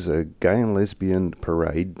Gras is a gay and lesbian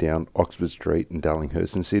parade down Oxford Street in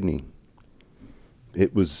Darlinghurst in Sydney.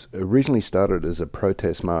 It was originally started as a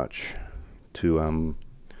protest march to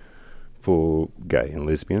for gay and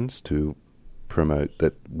lesbians to promote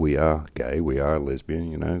that we are gay, we are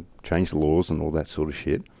lesbian, change the laws and all that sort of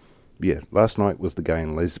shit. Yeah, last night was the gay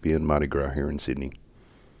and lesbian Mardi Gras here in Sydney.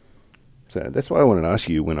 So that's why I wanted to ask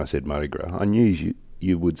you when I said Mardi Gras. I knew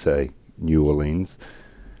you would say New Orleans.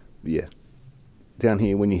 Yeah. Down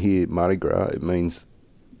here, when you hear Mardi Gras, it means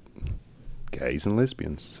gays and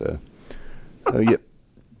lesbians. So yep.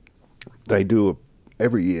 They do it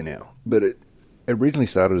every year now. But it originally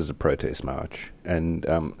started as a protest march, and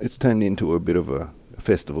it's turned into a bit of a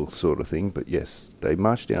festival sort of thing. But yes, they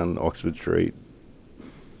march down Oxford Street,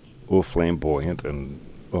 all flamboyant, and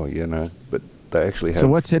but they actually have... So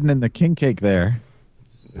what's hidden in the king cake there?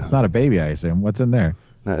 It's not a baby, I assume. What's in there?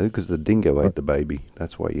 No, because the dingo ate the baby.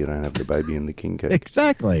 That's why you don't have the baby in the king cake.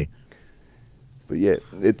 Exactly. But yeah,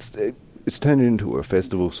 it's turned into a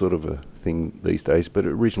festival sort of a thing these days, but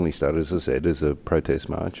it originally started, as I said, as a protest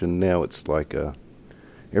march, and now it's like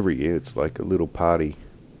every year it's like a little party.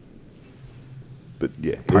 But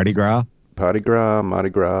yeah. Mardi Gras? Mardi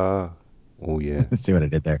Gras. Oh yeah. See what I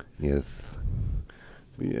did there? Yes.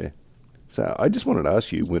 Yeah. So I just wanted to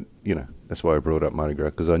ask you, that's why I brought up Mardi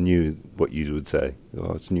Gras, because I knew what you would say.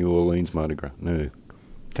 Oh, it's New Orleans Mardi Gras. No.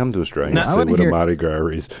 Come to Australia and see what a Mardi Gras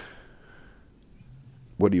is.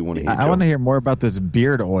 What do you want to hear, I want to hear more about this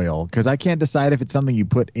beard oil, because I can't decide if it's something you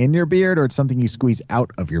put in your beard or it's something you squeeze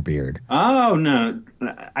out of your beard. Oh, no.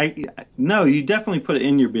 No, you definitely put it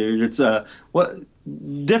in your beard. It's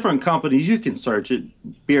different companies, you can search it,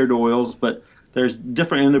 beard oils, but there's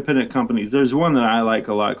different independent companies. There's one that I like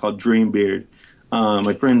a lot called Dream Beard.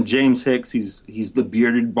 My friend James Hicks, he's the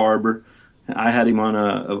bearded barber. I had him on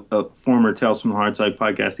a former Tales from the Hard Side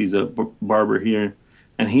podcast. He's a barber here,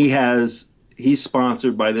 and he's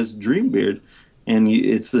sponsored by this Dream Beard, and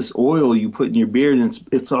it's this oil you put in your beard, and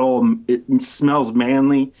it smells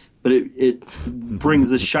manly, but it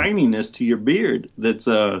brings a shininess to your beard that's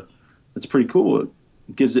pretty cool. It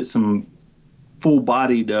gives it some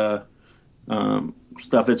full-bodied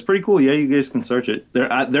stuff. It's pretty cool. Yeah, you guys can search it. They're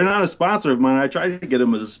not a sponsor of mine. I tried to get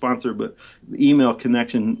them as a sponsor, but the email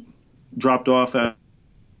connection dropped off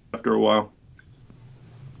after a while.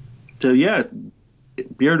 So yeah,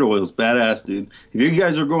 beard oil is badass, dude. If you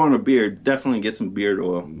guys are growing a beard, definitely get some beard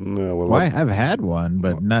oil. No, well, I've had one,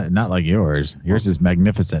 but not like yours. Yours is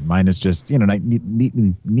magnificent. Mine is just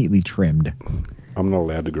neatly trimmed. I'm not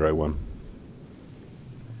allowed to grow one.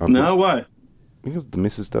 No, why? Because the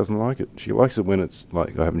missus doesn't like it. She likes it when it's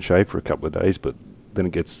like I haven't shaved for a couple of days, but then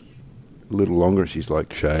it gets a little longer. She's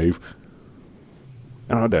like, shave.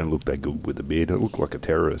 And I don't look that good with the beard. I look like a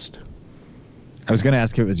terrorist. I was going to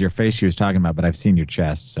ask if it was your face she was talking about, but I've seen your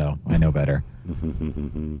chest, so I know better.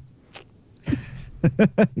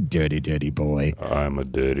 Dirty, dirty boy. I'm a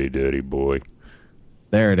dirty, dirty boy.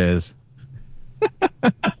 There it is.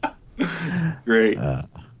 Great. All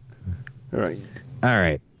right.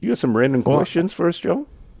 You got some random questions for us, Joel?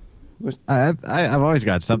 I've always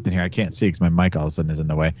got something here. I can't see because my mic all of a sudden is in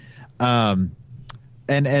the way. And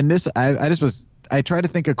this, I try to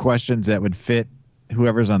think of questions that would fit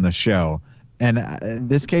whoever's on the show. And in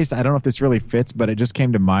this case, I don't know if this really fits, but it just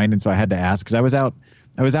came to mind, and so I had to ask because I was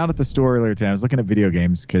out at the store earlier today. I was looking at video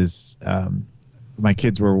games because my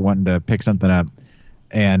kids were wanting to pick something up,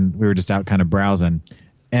 and we were just out kind of browsing.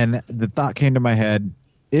 And the thought came to my head: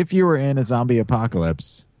 if you were in a zombie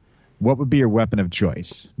apocalypse, what would be your weapon of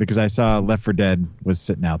choice? Because I saw Left 4 Dead was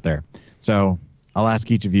sitting out there. So I'll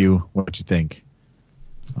ask each of you what you think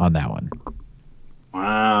on that one.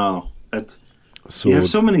 Wow. You have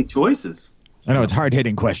so many choices. I know, it's a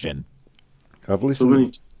hard-hitting question. I've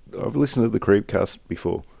listened to the Creepcast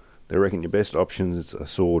before. They reckon your best option is a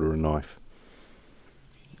sword or a knife.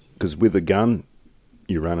 Because with a gun,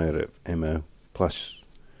 you run out of ammo. Plus,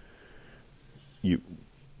 you're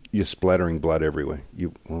splattering blood everywhere.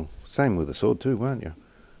 Same with a sword too, won't you?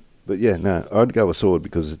 But yeah, no, I'd go a sword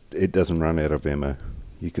because it doesn't run out of ammo.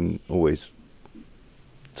 You can always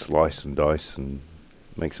slice and dice and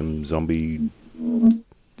make some zombie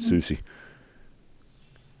sushi.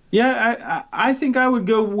 Yeah, I think I would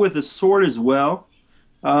go with a sword as well.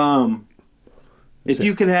 If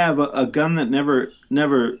you could have a gun that never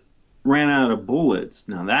ran out of bullets,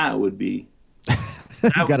 now that would be. You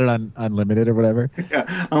got it on unlimited or whatever.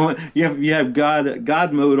 Yeah, you have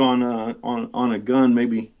God mode on a gun,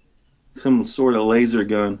 maybe some sort of laser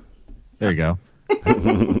gun. There you go.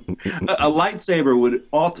 A lightsaber would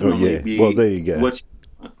ultimately be. Well, there you go.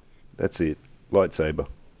 That's it, lightsaber.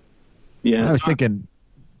 Yeah, I was thinking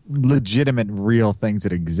legitimate, real things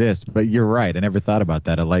that exist, but you're right. I never thought about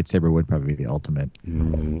that. A lightsaber would probably be the ultimate.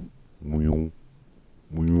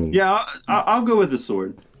 Yeah, I'll go with the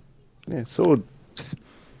sword. Yeah, sword.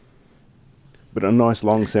 But a nice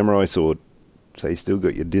long samurai sword, so you still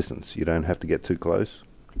got your distance. You don't have to get too close.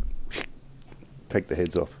 Take the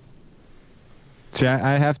heads off. See,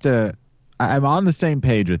 I'm on the same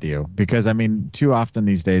page with you because, I mean, too often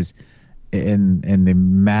these days in the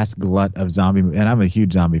mass glut of zombie, and I'm a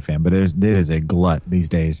huge zombie fan, but there is a glut these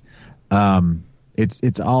days.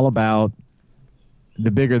 It's all about the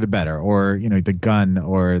bigger the better, or the gun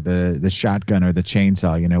or the shotgun or the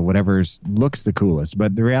chainsaw, whatever looks the coolest.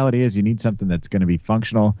 But the reality is you need something that's going to be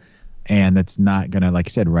functional and that's not going to, like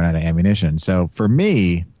you said, run out of ammunition. So for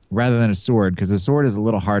me, rather than a sword, because a sword is a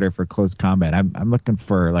little harder for close combat, I'm looking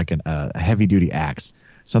for like a heavy duty axe,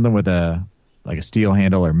 something with a steel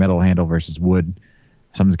handle or metal handle versus wood.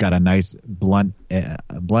 Something's got a nice blunt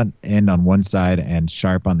end on one side and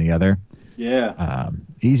sharp on the other. Yeah.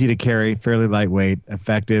 Easy to carry, fairly lightweight,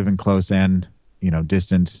 effective in close end,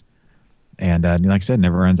 distance, and like I said,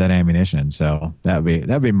 never runs out of ammunition. So that'd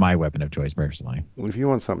be my weapon of choice personally. Well, if you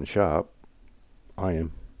want something sharp, I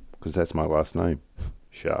am, because that's my last name,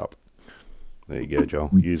 Sharp. There you go, Joel.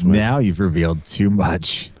 Use me. Now you've revealed too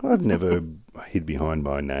much. I've never hid behind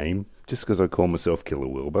my name just because I call myself Killer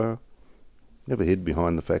Wilbur. Never hid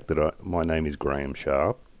behind the fact that my name is Graham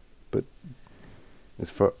Sharp, but as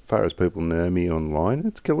far as people know me online,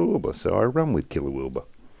 it's Killer Wilbur, so I run with Killer Wilbur.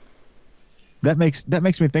 That makes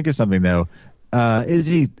me think of something though.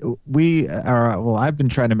 Izzy, I've been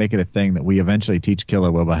trying to make it a thing that we eventually teach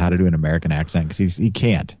Killer Wilbur how to do an American accent because he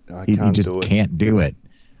can't. He just can't do it.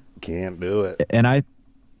 Can't do it. And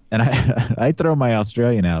I throw my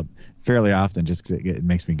Australian out fairly often just because it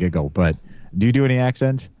makes me giggle. But do you do any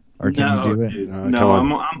accent? Or can you do it? Dude, no,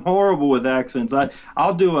 I'm horrible with accents.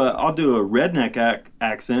 I'll do a redneck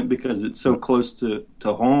accent because it's so close to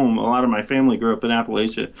home. A lot of my family grew up in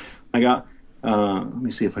Appalachia. I got let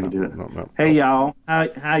me see if I can do it. No. Hey y'all,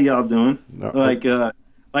 how y'all doing? No.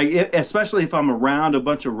 Especially if I'm around a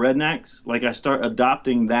bunch of rednecks, like I start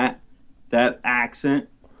adopting that accent.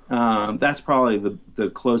 That's probably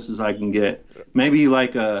the closest I can get. Maybe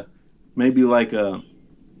like a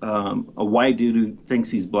white dude who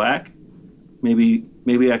thinks he's black. Maybe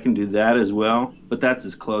I can do that as well. But that's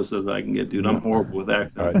as close as I can get, dude. I'm horrible with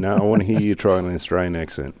accents. All right, now I want to hear you try an Australian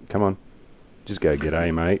accent. Come on. Just go,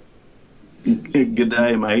 g'day, mate.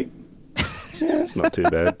 G'day, mate. Yeah, it's not too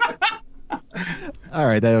bad. All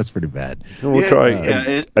right, that was pretty bad. We'll try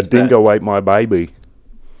a dingo ate my baby.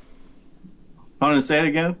 Want to say it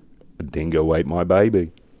again? A dingo ate my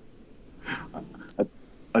baby.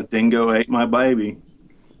 A dingo ate my baby.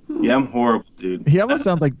 Yeah, I'm horrible, dude. He almost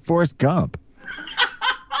sounds like Forrest Gump.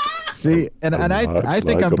 See, and I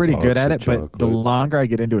think I'm pretty good at it, but the longer I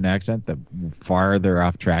get into an accent, the farther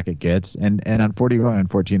off track it gets. And on 41 and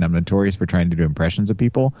 14, I'm notorious for trying to do impressions of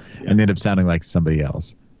people and end up sounding like somebody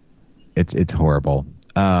else. It's horrible.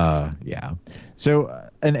 Yeah. So,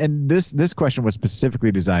 and this question was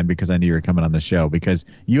specifically designed because I knew you were coming on the show, because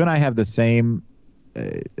you and I have the same.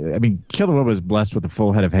 I mean, Killer Will was blessed with a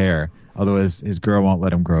full head of hair, although his girl won't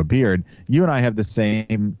let him grow a beard. You and I have the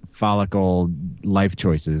same follicle life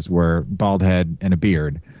choices were bald head and a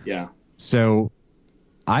beard. Yeah. So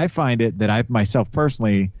I find it that I myself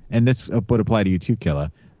personally, and this would apply to you too,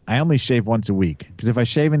 Killa, I only shave once a week. Because if I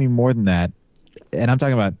shave any more than that, and I'm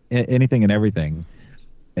talking about anything and everything,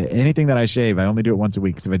 anything that I shave, I only do it once a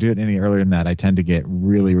week. Because if I do it any earlier than that, I tend to get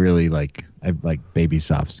really, really like baby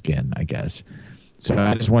soft skin, I guess. So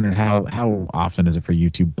I just wondered how often is it for you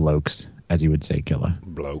two blokes, as you would say, Killa?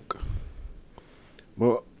 Bloke.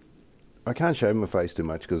 Well, I can't shave my face too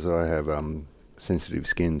much because I have sensitive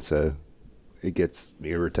skin, so it gets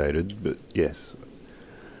irritated. But yes,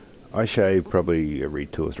 I shave probably every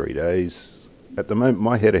 2 or 3 days. At the moment,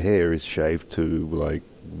 my head of hair is shaved to like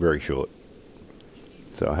very short,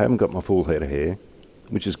 so I haven't got my full head of hair,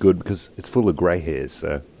 which is good because it's full of grey hairs.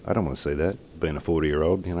 So I don't want to see that. Being a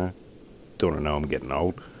 40-year-old, you know, don't want to know I'm getting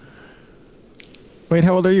old. Wait,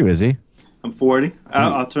 how old are you, Izzy? I'm 40.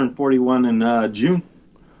 I'll turn 41 in June.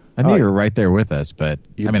 I knew you were right there with us, but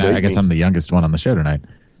I mean, I guess I'm the youngest one on the show tonight.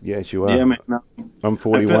 Yes, you are. Yeah, man. No. I'm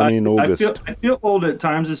 41 in August. I feel old at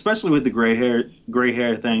times, especially with the gray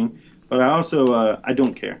hair thing. But I also I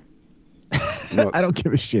don't care. I don't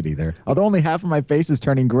give a shit either. Although only half of my face is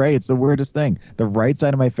turning gray, it's the weirdest thing. The right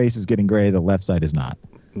side of my face is getting gray, the left side is not.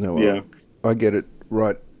 No, yeah. I get it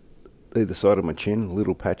right either side of my chin,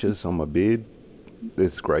 little patches on my beard.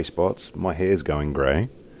 There's grey spots. My hair's going grey.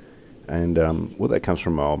 And well, that comes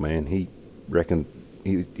from my old man. He reckoned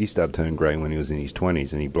he started turning grey when he was in his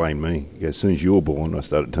 20s, and he blamed me. He goes, as soon as you were born, I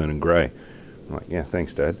started turning grey. I'm like, yeah,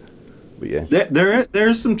 thanks, Dad. But yeah,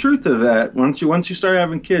 there's some truth to that. Once you start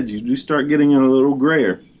having kids, you do start getting a little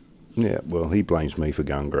grayer. Yeah, well, he blames me for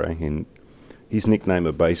going grey, and his nickname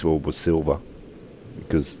at baseball was Silver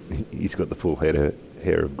because he's got the full head of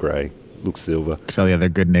hair of grey, looks silver. So the other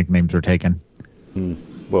good nicknames were taken.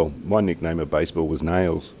 Well, my nickname at baseball was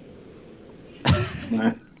Nails.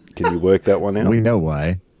 Can you work that one out? We know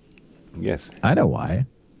why. Yes. I know why.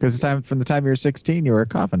 Because from the time you were 16, you were a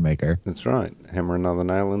coffin maker. That's right. Hammer another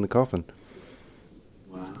nail in the coffin.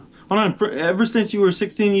 Wow. Hold on. Ever since you were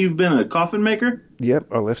 16, you've been a coffin maker? Yep.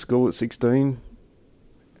 I left school at 16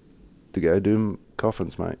 to go do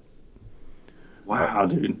coffins, mate. Wow,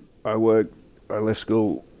 dude. I left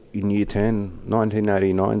school in year 10.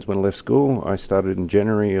 1989 is when I left school. I started in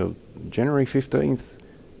January 15th.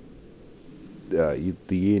 The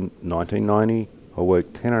year 1990. I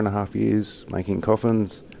worked 10.5 years making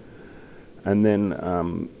coffins, and then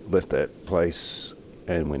left that place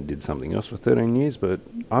and went and did something else for 13 years. But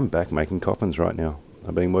I'm back making coffins right now.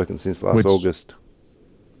 I've been working since last August.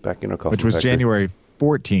 Back in a coffin Which was factory. January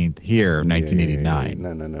 14th here,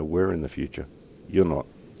 1989. No. We're in the future. You're not.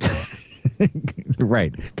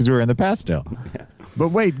 Right, because we're in the past still. Yeah. But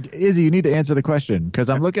wait, Izzy, you need to answer the question, because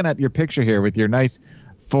I'm looking at your picture here with your nice,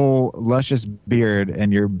 full, luscious beard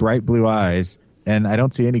and your bright blue eyes, and I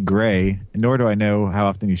don't see any gray, nor do I know how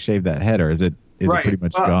often you shave that head, or is it pretty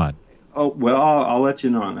much gone? Oh, well, I'll let you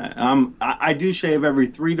know on that. I do shave every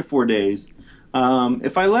 3 to 4 days.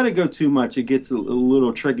 If I let it go too much, it gets a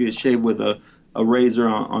little tricky to shave with a razor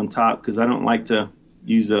on top, because I don't like to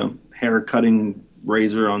use a hair cutting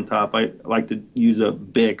razor on top. I like to use a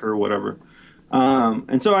Bic or whatever.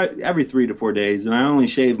 And so every 3 to 4 days, and I only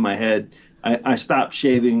shave my head. I stopped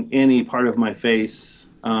shaving any part of my face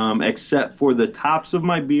except for the tops of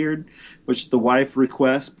my beard, which the wife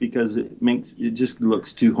requests because it just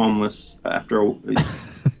looks too homeless after.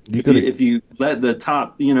 If you let the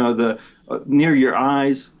top, the near your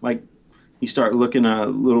eyes, like you start looking a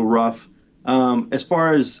little rough. As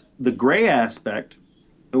far as the gray aspect,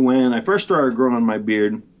 when I first started growing my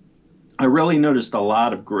beard, I really noticed a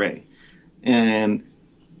lot of gray. And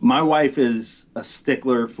my wife is a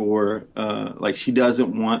stickler for, she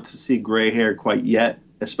doesn't want to see gray hair quite yet,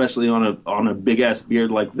 especially on a big ass beard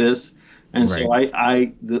like this. And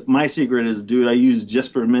right. So my secret is, dude, I use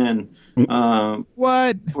Just for Men.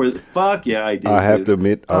 What? Fuck yeah, I do. I have to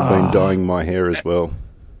admit, I've been dyeing my hair as well.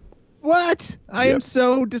 What? I am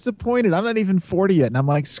so disappointed. I'm not even 40 yet, and I'm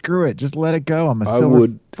like, screw it, just let it go. I'm a silver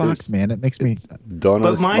fox, man. It makes me.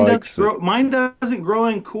 But mine doesn't grow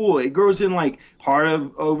in cool. It grows in like part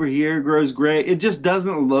of over here grows gray. It just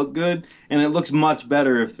doesn't look good, and it looks much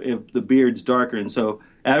better if the beard's darker. And so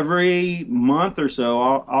every month or so,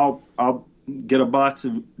 I'll get a box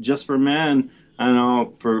of Just for Men,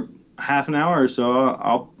 and for half an hour or so,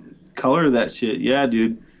 I'll color that shit. Yeah,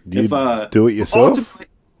 dude. Do you do it yourself?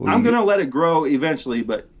 I'm going to let it grow eventually,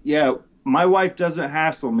 but yeah, my wife doesn't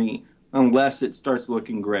hassle me unless it starts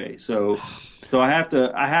looking gray. So I have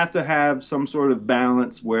to have some sort of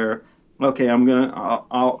balance where, okay,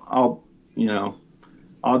 I'll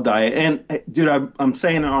dye it. And dude, I'm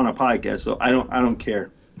saying it on a podcast, so I don't care.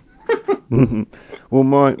 Well,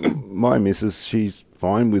 my missus, she's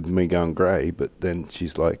fine with me going grey, but then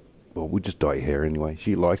she's like, well, we'll just dye your hair anyway.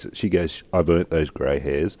 She likes it. She goes, I've earned those grey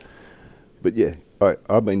hairs. But yeah,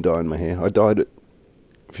 I've been dyeing my hair. I dyed it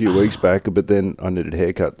a few weeks back, but then I needed a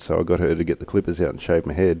haircut, so I got her to get the clippers out and shave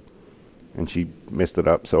my head. And she messed it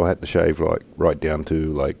up, so I had to shave like right down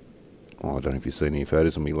to like, I don't know if you've seen any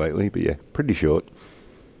photos of me lately, but yeah, pretty short.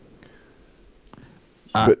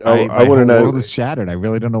 But I want to know. My world is shattered. I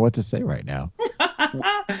really don't know what to say right now. I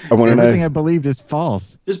want to know. Everything I believed is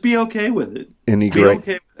false. Just be okay with it. Any Be great?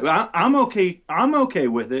 okay. I'm okay. I'm okay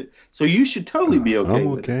with it. So you should totally be okay. I'm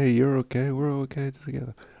with okay. it. You're okay. We're okay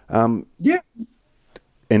together. Yeah.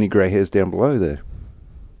 Any grey hairs down below there?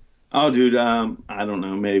 Oh, dude. I don't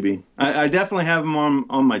know. Maybe. I definitely have them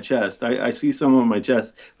on my chest. I see some on my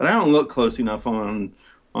chest, but I don't look close enough on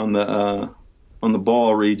the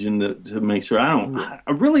ball region to make sure. I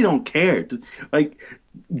really don't care. Like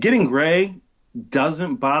getting gray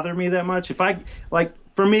doesn't bother me that much. If I like,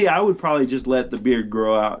 for me, I would probably just let the beard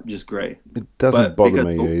grow out just gray. It doesn't bother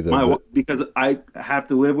me either. Because I have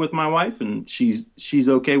to live with my wife, and she's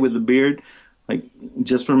okay with the beard. Like,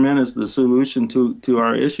 just for men is the solution to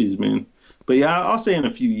our issues, man. But yeah, I'll say in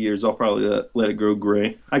a few years I'll probably let it grow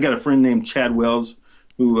gray. I got a friend named Chad Wells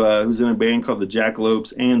who's in a band called the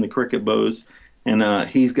Jackalopes and the Cricket Bows, and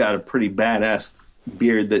he's got a pretty badass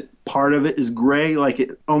beard that part of it is gray, like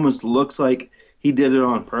it almost looks like he did it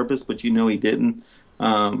on purpose, but you know he didn't.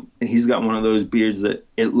 And he's got one of those beards that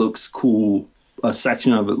it looks cool. A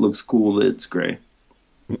section of it looks cool that it's gray.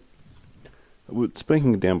 Well,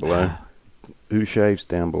 speaking of down below, who shaves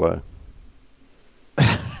down below?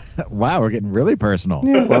 Wow, we're getting really personal.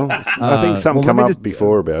 Yeah, well, I think something come up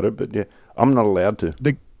before about it, but yeah, I'm not allowed to.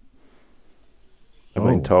 I've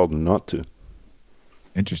been told not to.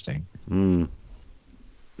 Interesting. Mm.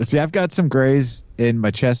 See, I've got some grays in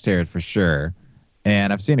my chest hair for sure,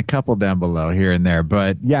 and I've seen a couple down below here and there.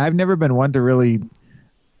 But yeah, I've never been one to really.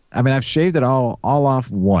 I mean, I've shaved it all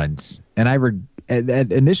off once, and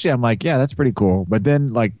initially I'm like, yeah, that's pretty cool. But then,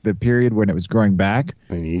 like the period when it was growing back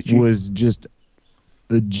was just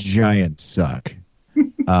a giant suck.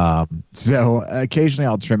 So occasionally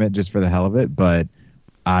I'll trim it just for the hell of it, but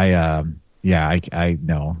I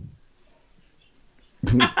know.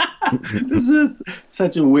 This is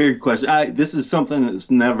such a weird question. This is something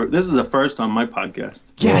this is a first on my podcast.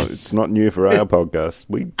 Yes. Well, it's not new for our podcast.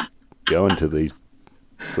 We go into these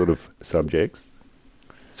sort of subjects.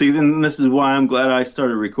 See, then this is why I'm glad I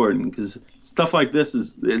started recording, because stuff like this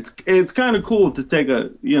it's kind of cool to take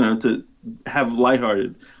to have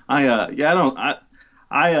lighthearted. I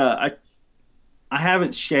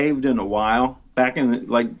haven't shaved in a while. Back in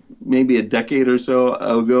like maybe a decade or so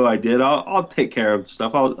ago, I did. I'll take care of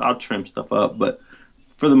stuff. I'll trim stuff up, but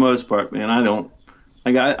for the most part, man, I don't.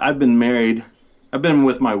 Like I've been married. I've been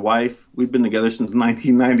with my wife. We've been together since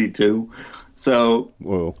 1992. So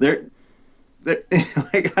they're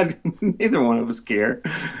like neither one of us care.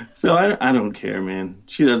 So I don't care, man.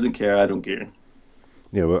 She doesn't care. I don't care.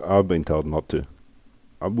 Yeah, well, I've been told not to.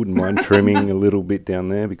 I wouldn't mind trimming a little bit down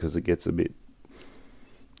there because it gets a bit.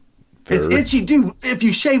 It's itchy, dude. If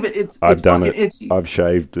you shave it, it's done fucking it. itchy. I've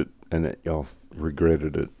shaved it, and I've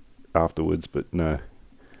regretted it afterwards. But no.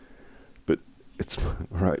 But it's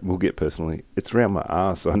right. We'll get personally. It's around my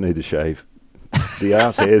ass. I need to shave. The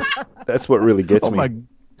ass hairs. That's what really gets me.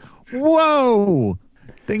 Whoa!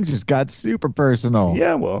 Things just got super personal.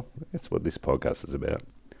 Yeah, well, that's what this podcast is about.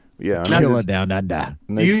 Yeah, Killer down under.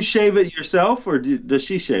 Do you shave it yourself, or does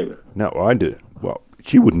she shave it? No, I do. Well,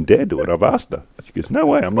 she wouldn't dare do it. I've asked her. She goes, "No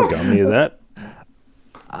way, I'm not going near that."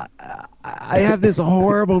 I have this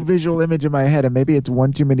horrible visual image in my head, and maybe it's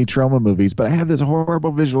one too many trauma movies, but I have this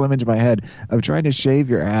horrible visual image in my head of trying to shave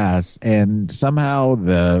your ass, and somehow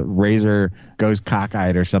the razor goes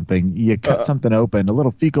cockeyed or something. You cut something open, a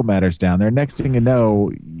little fecal matter's down there. Next thing you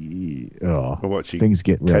know, things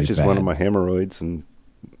get really catches bad. One of my hemorrhoids, and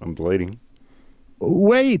I'm bleeding.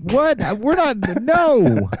 Wait, what? We're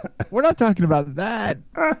not talking about that.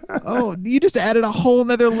 Oh, you just added a whole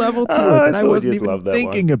nother level to it that I wasn't even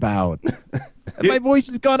thinking about. My voice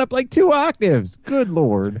has gone up like 2 octaves. Good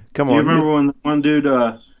Lord. Come on. You remember when one dude,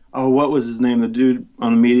 what was his name? The dude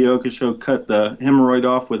on the Mediocre Show cut the hemorrhoid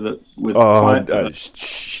off with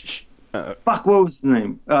fuck, what was his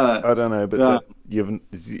name? I don't know, but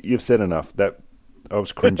you've said enough. That I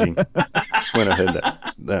was cringing when I heard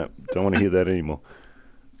that. No, don't want to hear that anymore.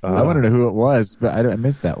 I want to know who it was, but I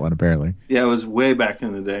missed that one apparently. Yeah, it was way back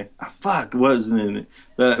in the day. Fuck, what was his name?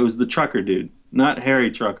 It was the trucker dude, not Harry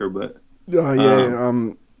Trucker, but. Oh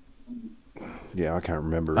yeah, yeah, I can't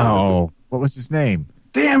remember. Oh, what was his name?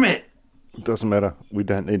 Damn it! It doesn't matter. We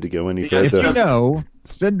don't need to go any If further. you know,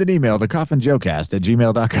 send an email to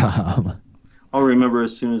coffinjokecast@gmail.com. I'll remember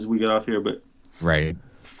as soon as we get off here. But Right.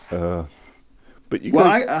 But you well,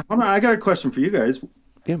 guys... hold on. I got a question for you guys.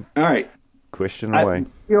 Yeah. All right. Question away.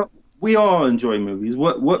 We all enjoy movies.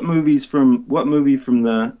 What movie from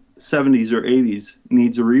the 70s or 80s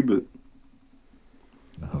needs a reboot?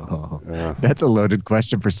 Oh, that's a loaded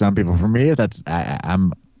question for some people. For me,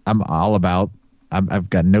 I'm all about. I've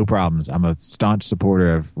got no problems. I'm a staunch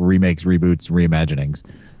supporter of remakes, reboots, reimaginings.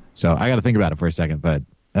 So I got to think about it for a second, but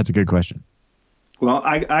that's a good question. Well,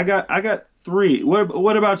 I got three.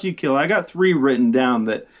 What about you, Kill? I got three written down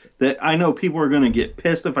that I know people are going to get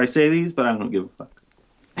pissed if I say these, but I don't give a fuck.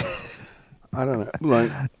 I don't know.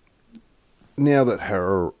 Like, now that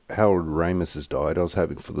Harold Ramis has died, I was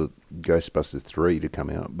hoping for the Ghostbusters 3 to come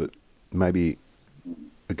out, but maybe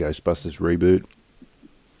a Ghostbusters reboot.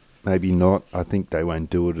 Maybe not. I think they won't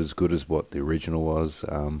do it as good as what the original was.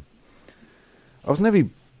 I was never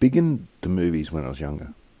big into movies when I was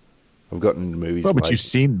younger. I've gotten into movies. Well, but you've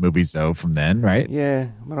seen movies though from then, right? Yeah,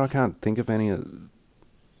 but I can't think of any.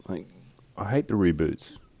 Like, I hate the reboots.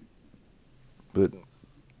 But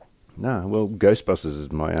no, well, Ghostbusters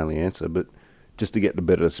is my only answer. But just to get the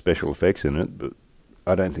better special effects in it. But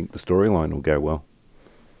I don't think the storyline will go well.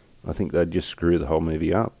 I think they'd just screw the whole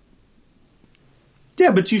movie up.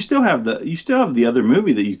 Yeah, but you still have the other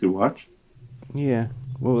movie that you could watch. Yeah,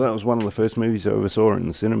 well, that was one of the first movies I ever saw in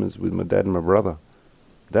the cinemas with my dad and my brother.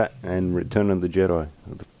 That and Return of the Jedi.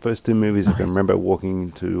 The first two movies I can remember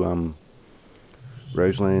walking to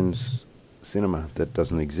Roseland's cinema that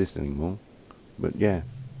doesn't exist anymore. But yeah,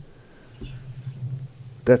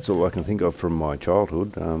 that's all I can think of from my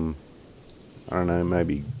childhood. I don't know,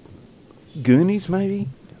 maybe Goonies, maybe?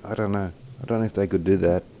 I don't know. I don't know if they could do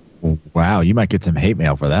that. Wow, you might get some hate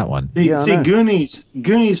mail for that one. See, Goonies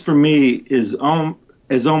for me is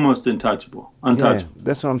almost untouchable. Yeah,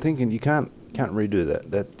 that's what I'm thinking. You can't redo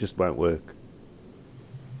that. That just won't work.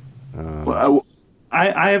 Well,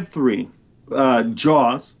 I have three.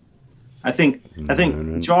 Jaws. I think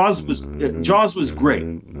Jaws was great,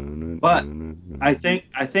 but I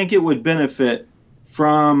think it would benefit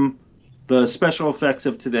from the special effects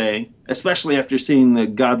of today, especially after seeing the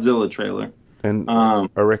Godzilla trailer. And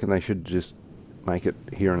I reckon they should just make it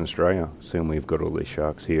here in Australia, seeing we've got all these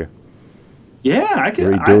sharks here. Yeah, I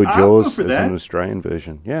can redo I'll Jaws go for as that. an Australian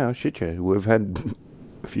version. Yeah, shit, yeah. We've had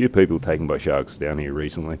a few people taken by sharks down here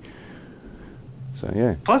recently. So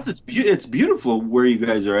yeah. Plus, it's beautiful where you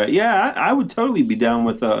guys are at. Yeah, I would totally be down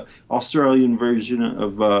with the Australian version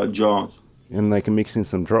of Jaws. And they can mix in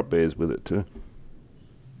some drop bears with it too.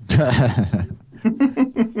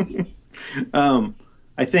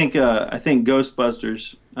 I think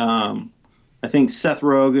Ghostbusters. I think Seth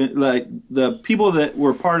Rogen, like the people that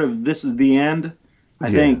were part of This Is the End.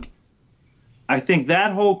 I think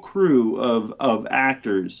that whole crew of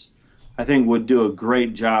actors, I think, would do a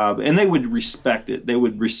great job, and they would respect it. They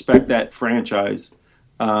would respect that franchise.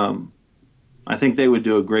 I think they would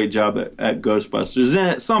do a great job at Ghostbusters, and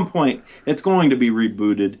at some point, it's going to be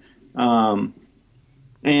rebooted.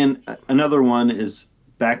 And another one is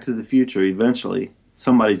Back to the Future. Eventually,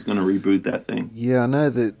 somebody's going to reboot that thing. Yeah, I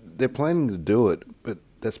know that they're planning to do it, but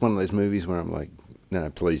that's one of those movies where I'm like,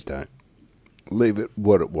 no, please don't. Leave it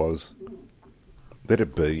what it was. Let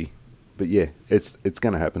it be. But yeah, it's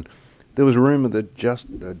going to happen. There was a rumor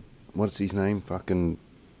that what's his name? Fucking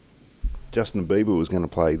Justin Bieber was going to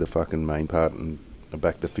play the fucking main part in a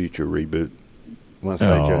Back to the Future reboot. One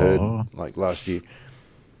stage I heard, like last year.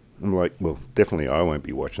 I'm like, well, definitely I won't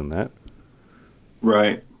be watching that.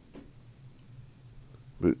 Right.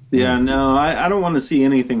 But, yeah, no, I don't want to see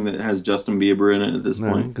anything that has Justin Bieber in it at this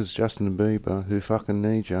no, point. because Justin Bieber, who fucking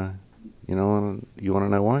needs you? You want to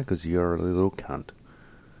know why? Because you're a little cunt.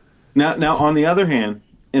 Now, on the other hand,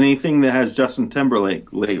 anything that has Justin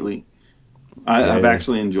Timberlake lately, I've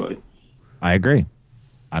actually enjoyed. I agree.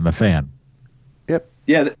 I'm a fan. Yep.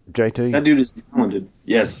 Yeah, JT. That dude is talented.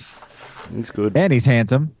 Yes. He's good. And he's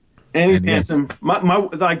handsome. And he's handsome. My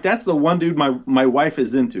like that's the one dude my wife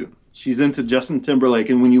is into. She's into Justin Timberlake,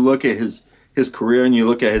 and when you look at his career and you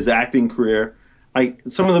look at his acting career,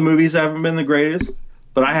 some of the movies haven't been the greatest,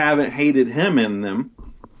 but I haven't hated him in them,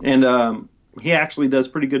 and he actually does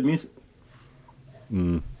pretty good music.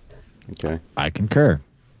 Okay. I concur.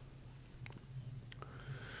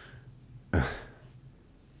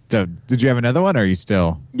 So, did you have another one, or are you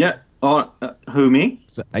still? Yeah. Who, me?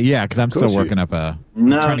 Yeah, because I'm still working up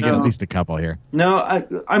trying to get at least a couple here. No,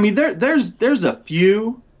 I mean there's a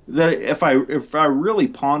few that if I really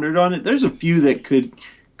pondered on it, there's a few that could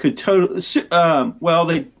totally. Well,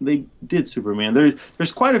 they did Superman.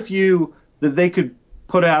 There's quite a few that they could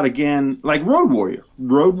put out again, like Road Warrior.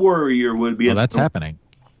 Road Warrior would be. Well, that's happening.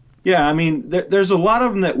 Yeah, I mean, there's a lot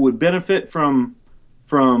of them that would benefit from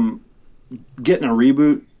getting a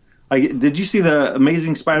reboot. Like, did you see the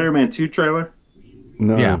Amazing Spider-Man 2 trailer?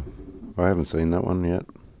 No, Yeah. I haven't seen that one yet.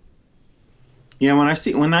 Yeah,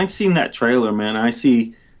 when I've seen that trailer, man, I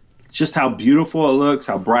see just how beautiful it looks,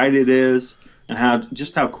 how bright it is, and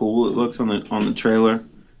how cool it looks on the trailer.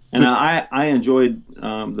 And I enjoyed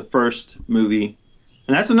the first movie,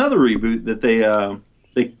 and that's another reboot that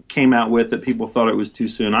they came out with that people thought it was too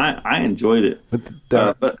soon. I enjoyed it,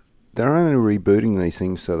 but they're only rebooting these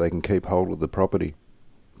things so they can keep hold of the property.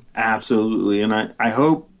 Absolutely, and I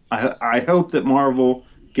hope that Marvel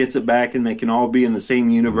gets it back and they can all be in the same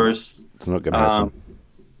universe. It's not going to happen.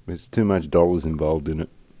 There's too much dollars involved in it.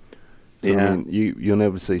 So, Yeah. I mean, you'll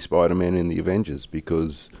never see Spider-Man in the Avengers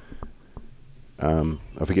because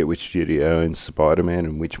I forget which studio owns Spider-Man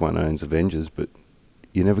and which one owns Avengers, but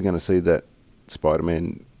you're never going to see that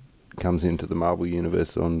Spider-Man comes into the Marvel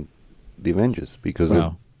Universe on the Avengers because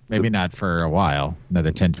maybe not for a while,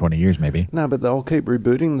 another 10, 20 years maybe. No, but they'll keep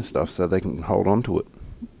rebooting the stuff so they can hold on to it.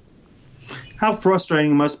 How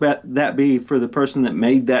frustrating must that be for the person that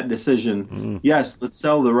made that decision? Yes, let's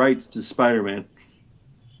sell the rights to Spider-Man.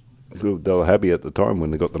 They were happy at the time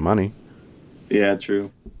when they got the money. Yeah,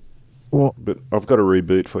 true. Well, but I've got a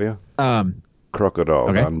reboot for you.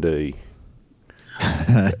 Crocodile Dundee.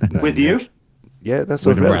 With you? Yeah, that's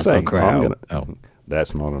what I was saying. Oh,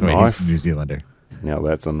 that's not a wait, knife. he's a New Zealander. Now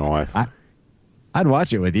that's a knife. I'd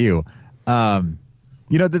watch it with you.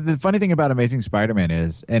 The funny thing about Amazing Spider-Man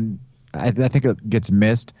is, and I think it gets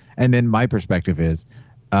missed, and then my perspective is,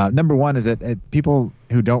 number one is that people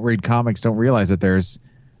who don't read comics don't realize that there's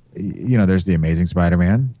the Amazing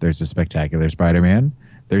Spider-Man, there's the Spectacular Spider-Man,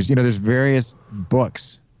 there's various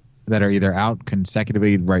books that are either out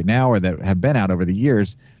consecutively right now or that have been out over the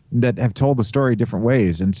years that have told the story different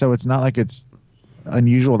ways, and so it's not like it's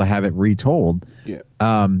unusual to have it retold. Yeah.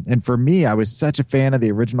 And for me, I was such a fan of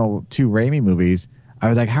the original 2 Raimi movies. I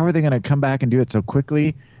was like, how are they going to come back and do it so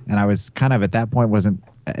quickly? And I was kind of at that point wasn't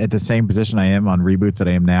at the same position I am on reboots that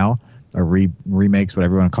I am now, or remakes,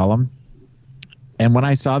 whatever you want to call them. And when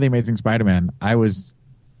I saw The Amazing Spider-Man, I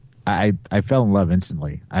fell in love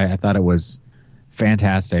instantly. I thought it was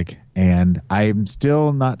fantastic, and I'm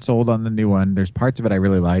still not sold on the new one. There's parts of it I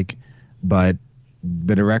really like, but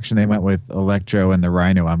the direction they went with Electro and the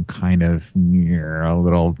Rhino, I'm kind of a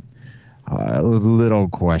little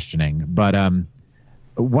questioning. But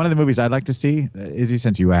one of the movies I'd like to see, Izzy,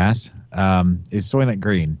 since you asked, is Soylent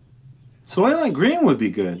Green. Soylent Green would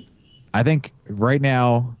be good. I think right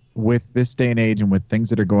now, with this day and age and with things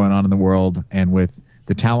that are going on in the world and with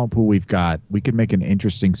the talent pool we've got, we could make an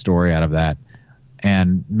interesting story out of that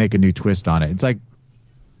and make a new twist on it. It's like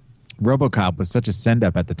RoboCop was such a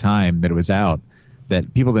send-up at the time that it was out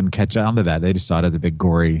that people didn't catch on to that. They just saw it as a big,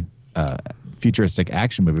 gory, futuristic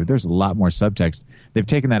action movie. There's a lot more subtext. They've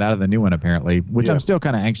taken that out of the new one, apparently, which I'm still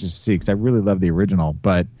kind of anxious to see because I really love the original.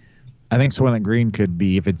 But I think Soylent Green could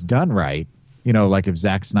be, if it's done right, like if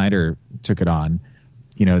Zack Snyder took it on,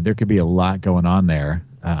 there could be a lot going on there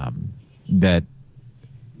that,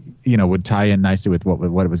 would tie in nicely with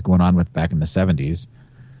what was going on with back in the 70s.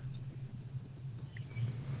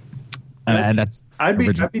 And that's I'd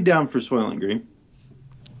be down for Soylent Green.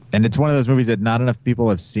 And it's one of those movies that not enough people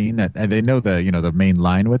have seen that, and they know the main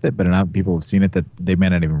line with it, but enough people have seen it that they may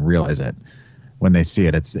not even realize it when they see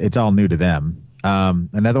it. It's all new to them.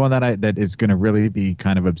 Another one that is going to really be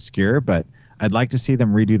kind of obscure, but I'd like to see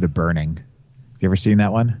them redo The Burning. Have you ever seen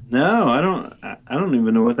that one? No, I don't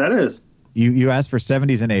even know what that is. You asked for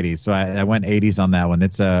 70s and 80s, so I went 80s on that one.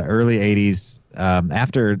 It's early 80s.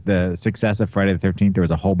 After the success of Friday the 13th, there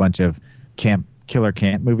was a whole bunch of killer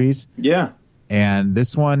camp movies. Yeah. And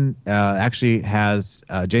this one actually has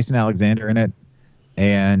Jason Alexander in it,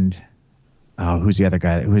 and who's the other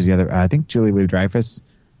guy? I think Julie Louis-Dreyfus.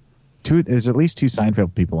 There's at least 2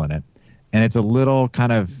 Seinfeld people in it, and it's a little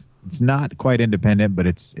kind of. It's not quite independent, but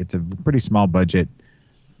it's a pretty small budget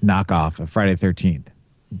knockoff of Friday the 13th.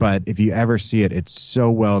 But if you ever see it, it's so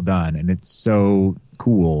well done and it's so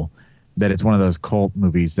cool that it's one of those cult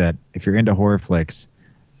movies that if you're into horror flicks.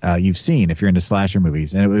 You've seen if you're into slasher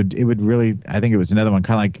movies, and it would really. I think it was another one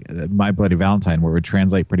kind of like My Bloody Valentine, where it would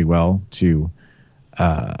translate pretty well to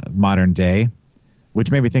modern day, which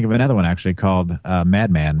made me think of another one actually called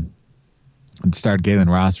Madman. It starred Galen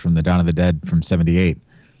Ross from the Dawn of the Dead from '78.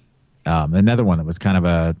 Another one that was kind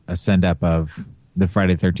of a send up of the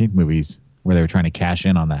Friday the 13th movies, where they were trying to cash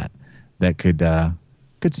in on that could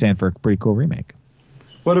stand for a pretty cool remake.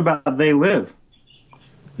 What about They Live?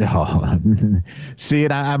 Oh, see,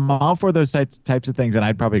 and I'm all for those types of things, and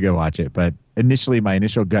I'd probably go watch it. But initially, my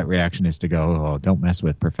initial gut reaction is to go, "Oh, don't mess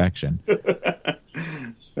with perfection."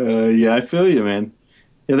 Yeah, I feel you, man.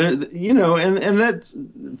 Yeah, and that's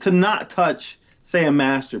to not touch, say, a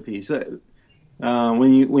masterpiece.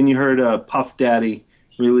 When you heard Puff Daddy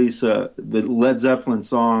release the Led Zeppelin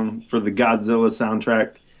song for the Godzilla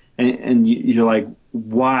soundtrack, and you're like,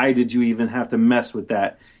 why did you even have to mess with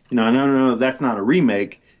that? No, that's not a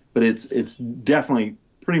remake, but it's definitely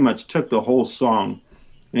pretty much took the whole song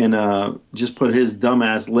and just put his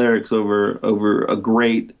dumbass lyrics over a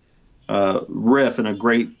great riff and a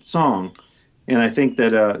great song. And I think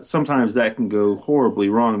that sometimes that can go horribly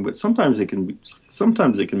wrong, but sometimes it can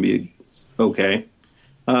be okay.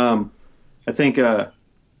 I think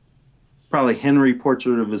probably Henry,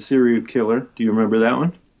 Portrait of a Serial Killer. Do you remember that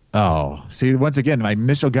one? Oh, see, once again, my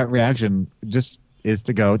initial gut reaction just is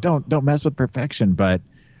to go, don't mess with perfection. But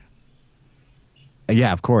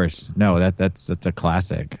yeah, of course, no, that's a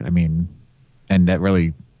classic. I mean, and that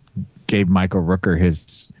really gave Michael Rooker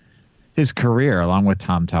his career along with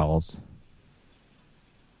Tom Towles.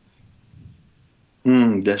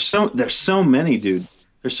 There's so many, dude.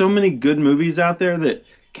 There's so many good movies out there that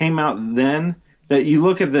came out then that you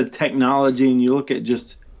look at the technology and you look at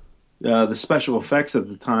just the special effects at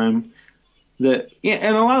the time.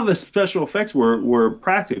 And a lot of the special effects were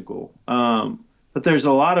practical, but there's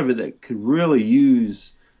a lot of it that could really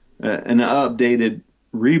use an updated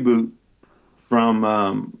reboot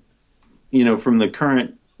from from the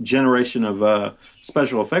current generation of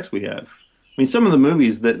special effects we have. I mean, some of the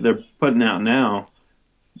movies that they're putting out now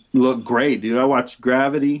look great, dude. I watched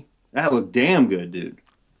Gravity. That looked damn good, dude.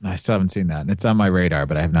 I still haven't seen that. It's on my radar,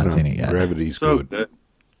 but I have not seen it yet. Gravity's So good.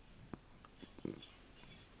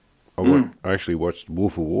 I actually watched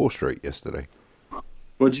Wolf of Wall Street yesterday.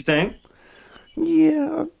 What'd you think?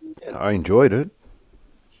 Yeah, I enjoyed it.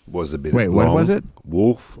 Was a bit Wait, long. what was it?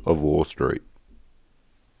 Wolf of Wall Street.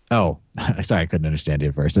 Oh, sorry, I couldn't understand you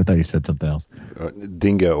at first. I thought you said something else.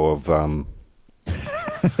 Dingo of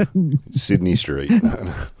Sydney Street.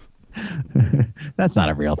 That's not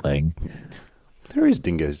a real thing. There is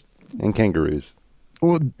dingoes and kangaroos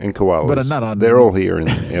Well, and koalas. but I'm not on. They're all here in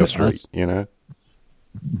our street,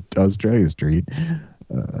 Australia Street.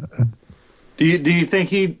 Do you think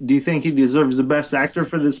he deserves the best actor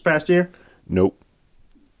for this past year? Nope.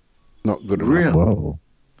 Not good enough. Really? Whoa.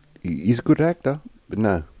 He's a good actor, but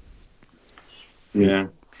no. Yeah.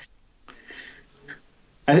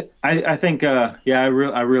 I think I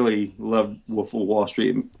really loved Wolf of Wall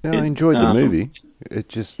Street. No, I enjoyed the movie. It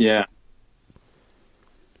just Yeah.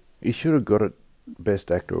 He should have got a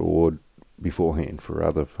Best Actor award beforehand for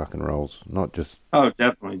other fucking roles, not just Oh,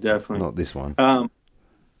 definitely. not this one.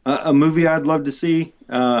 A movie I'd love to see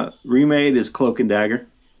remade is Cloak and Dagger.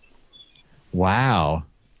 Wow.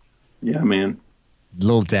 Yeah, man.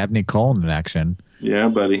 Little Dabney Coleman in action. Yeah,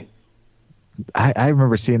 buddy. I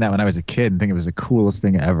remember seeing that when I was a kid and thinking it was the coolest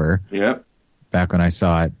thing ever. Yep. Back when I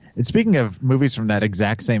saw it. And speaking of movies from that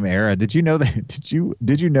exact same era, did you know that? Did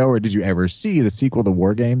you know or did you ever see the sequel to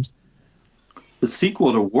War Games? The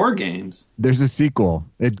sequel to War Games? There's a sequel.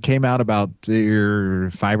 It came out about 5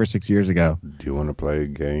 or 6 years ago. Do you want to play a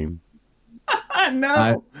game?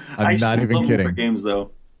 No. I'm not even love kidding. War Games,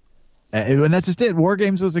 though. And that's just it. War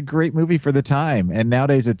Games was a great movie for the time, and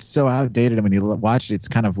nowadays it's so outdated. And when you watch it, it's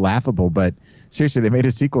kind of laughable. But seriously, they made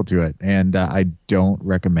a sequel to it, and I don't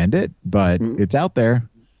recommend it, but it's out there.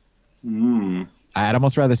 I'd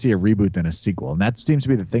almost rather see a reboot than a sequel, and that seems to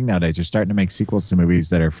be the thing nowadays. You're starting to make sequels to movies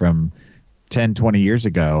that are from 10, 20 years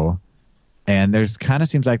ago, and there's kind of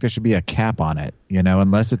seems like there should be a cap on it,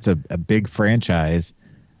 unless it's a big franchise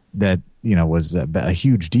that was a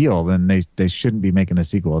huge deal, then they shouldn't be making a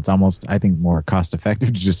sequel. It's almost, I think, more cost effective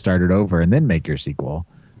to just start it over and then make your sequel.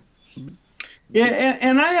 Yeah,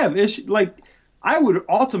 and I have issues. Like, I would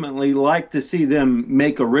ultimately like to see them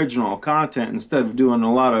make original content instead of doing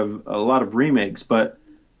a lot of remakes. But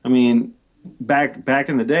I mean, back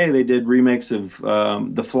in the day, they did remakes of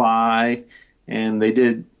The Fly, and they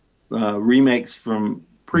did remakes from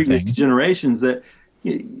previous generations that,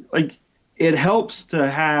 like. It helps to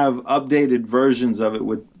have updated versions of it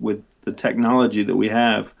with the technology that we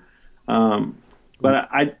have. But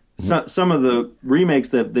some of the remakes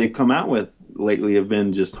that they've come out with lately have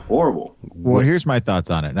been just horrible. Well, here's my thoughts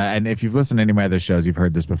on it. And if you've listened to any of my other shows, you've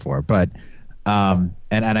heard this before. But and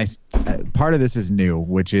I part of this is new,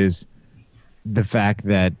 which is the fact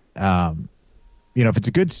that if it's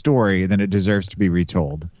a good story, then it deserves to be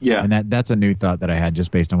retold. Yeah, and that's a new thought that I had just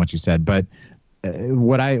based on what you said. But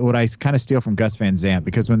what I kind of steal from Gus Van Sant,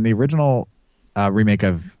 because when the original remake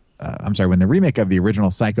of when the remake of the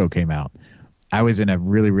original Psycho came out, I was in a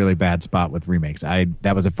really, really bad spot with remakes.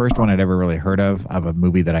 That was the first one I'd ever really heard of a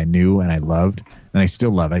movie that I knew and I loved, and I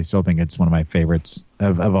still love. I still think it's one of my favorites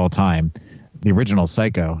of all time, the original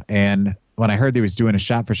Psycho. And when I heard they was doing a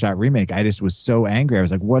shot-for-shot remake, I just was so angry. I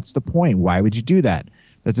was like, what's the point? Why would you do that?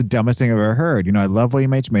 That's the dumbest thing I've ever heard. You know, I love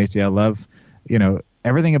William H. Macy. I love, you know,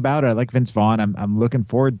 everything about it. I like Vince Vaughn. I'm looking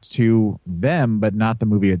forward to them, but not the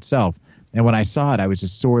movie itself. And when I saw it, I was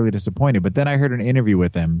just sorely disappointed. But then I heard an interview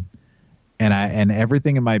with him, and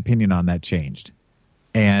everything in my opinion on that changed.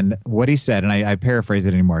 And what he said, and I paraphrase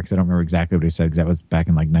it anymore because I don't remember exactly what he said because that was back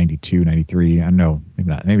in like 92, 93. I don't know, maybe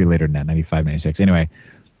not, maybe later than that, 95, 96. Anyway,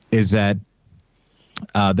 is that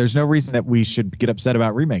there's no reason that we should get upset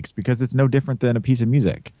about remakes because it's no different than a piece of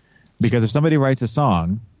music. Because if somebody writes a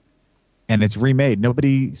song and it's remade,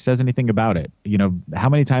 nobody says anything about it. You know, how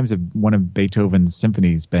many times have one of Beethoven's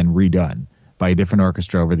symphonies been redone by a different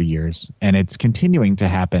orchestra over the years? And it's continuing to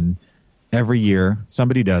happen every year.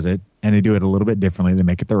 Somebody does it and they do it a little bit differently. They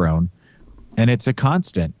make it their own. And it's a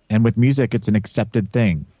constant. And with music, it's an accepted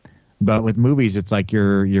thing. But with movies, it's like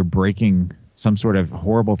you're breaking some sort of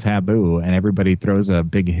horrible taboo and everybody throws a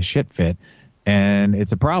big shit fit and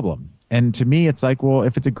it's a problem. And to me, it's like, well,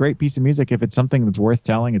 if it's a great piece of music, if it's something that's worth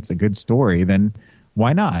telling, it's a good story, then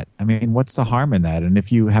why not? I mean, what's the harm in that? And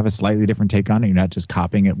if you have a slightly different take on it, you're not just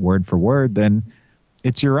copying it word for word, then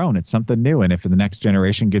it's your own. It's something new. And if the next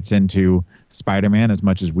generation gets into Spider-Man as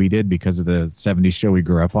much as we did because of the 70s show we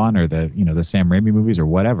grew up on or the Sam Raimi movies or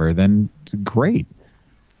whatever, then great.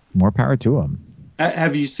 More power to them.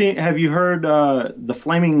 Have you heard the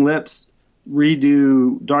Flaming Lips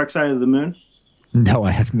redo Dark Side of the Moon? No,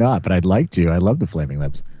 I have not, but I'd like to. I love the Flaming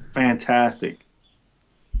Lips. Fantastic.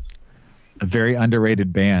 A very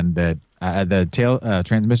underrated band that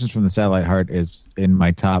Transmissions from the Satellite Heart is in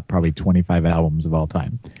my top probably 25 albums of all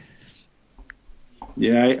time.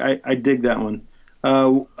 Yeah, I dig that one.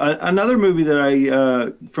 Another movie that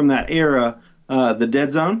I from that era, The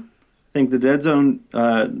Dead Zone. I think The Dead Zone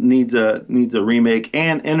needs a remake,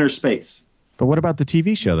 and Inner Space. But what about the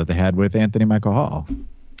TV show that they had with Anthony Michael Hall?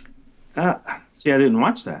 See, I didn't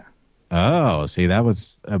watch that. Oh, see, that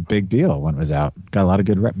was a big deal when it was out. Got a lot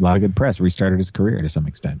of good press. Restarted his career to some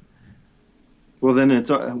extent. Well, then it's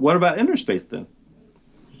what about Inner Space then?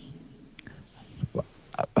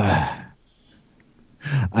 I'd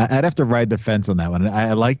have to ride the fence on that one.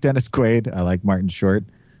 I like Dennis Quaid. I like Martin Short.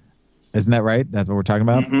 Isn't that right? That's what we're talking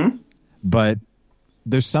about? Mm-hmm. But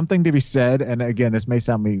there's something to be said, and again, this may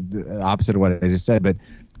sound the opposite of what I just said, but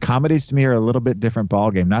comedies to me are a little bit different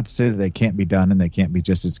ballgame. Not to say that they can't be done and they can't be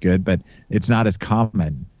just as good, but it's not as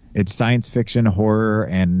common. It's science fiction, horror,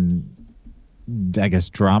 and I guess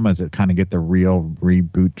dramas that kind of get the real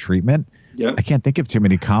reboot treatment. Yep. I can't think of too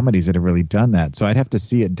many comedies that have really done that, so I'd have to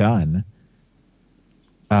see it done.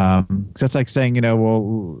 So it's like saying,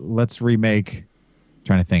 well, let's remake. I'm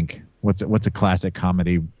trying to think, what's a classic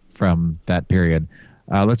comedy from that period?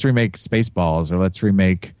 Let's remake Spaceballs, or let's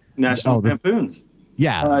remake National Lampoons.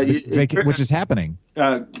 Yeah, which is happening.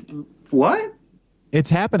 What? It's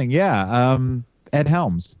happening. Yeah, Ed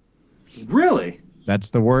Helms. Really?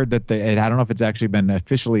 That's the word that I don't know if it's actually been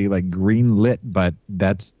officially like green lit, but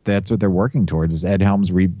that's what they're working towards. Is Ed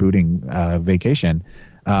Helms rebooting Vacation?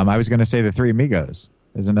 I was going to say The Three Amigos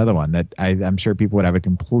is another one that I'm sure people would have a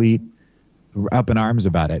complete up in arms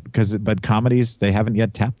about it but comedies, they haven't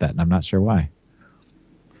yet tapped that, and I'm not sure why.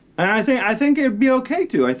 And I think it'd be okay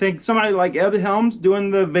too. I think somebody like Ed Helms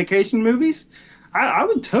doing the Vacation movies, I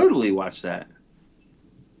would totally watch that.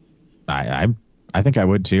 I think I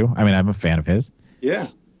would too. I mean, I'm a fan of his. Yeah.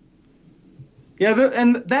 Yeah,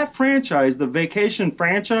 and that franchise, the Vacation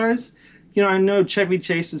franchise, I know Chevy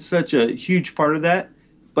Chase is such a huge part of that,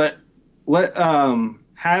 but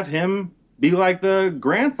have him be like the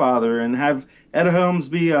grandfather and have Ed Helms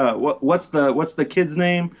be what's the kid's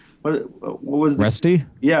name? What was Rusty?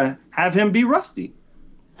 Yeah, have him be Rusty.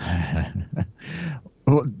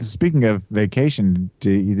 Well, speaking of Vacation,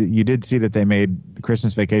 you did see that they made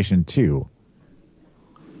Christmas Vacation 2.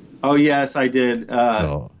 Oh yes, I did.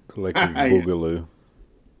 Collective Boogaloo.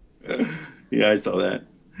 Yeah, I saw that.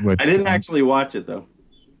 I didn't actually watch it though.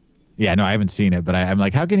 Yeah, no, I haven't seen it, but I'm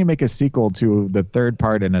like, how can you make a sequel to the third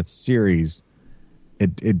part in a series?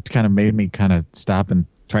 It kind of made me kind of stop and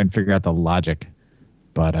try and figure out the logic.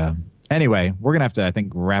 But anyway, we're gonna have to, I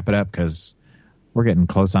think, wrap it up because we're getting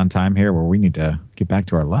close on time here, where we need to get back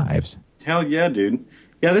to our lives. Hell yeah, dude.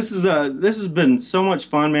 Yeah, this has been so much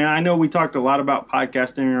fun, man. I know we talked a lot about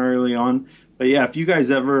podcasting early on, but yeah, if you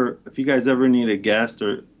guys ever need a guest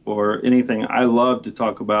or anything, I love to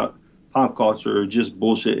talk about pop culture or just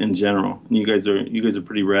bullshit in general. And you guys are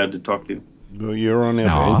pretty rad to talk to. Well, you're on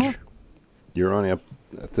our bench. You're on our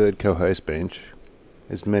third co-host bench,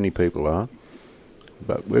 as many people are.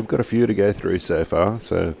 But we've got a few to go through so far,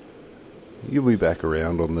 so you'll be back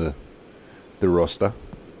around on the roster.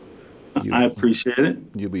 I appreciate it.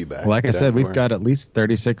 You'll be back. Well, like I said, we've got at least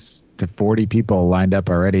 36 to 40 people lined up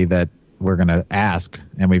already that we're going to ask,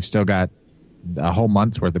 and we've still got a whole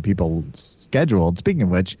month's worth of people scheduled. Speaking of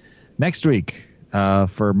which, next week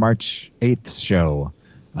for March 8th show,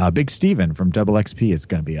 Big Steven from Double XP is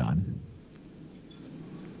going to be on.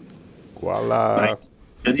 Voila. Nice.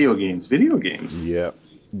 Video games. Yeah,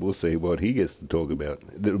 we'll see what he gets to talk about.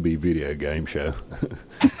 It'll be a video game show.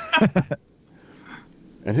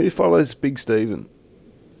 And who follows Big Steven?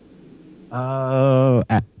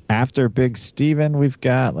 After Big Steven, we've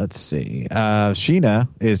got, let's see, Sheena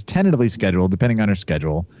is tentatively scheduled, depending on her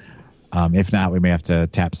schedule. If not, we may have to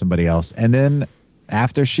tap somebody else. And then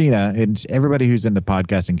after Sheena, and everybody who's in the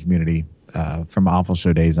podcasting community from Awful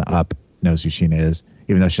Show Days up knows who Sheena is,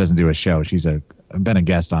 even though she doesn't do a show. She's been a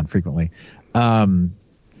guest on frequently. We're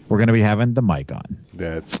going to be having the mic on.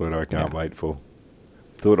 That's what I can't wait for.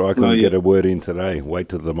 Thought I couldn't get a word in today. Wait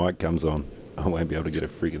till the mic comes on. I won't be able to get a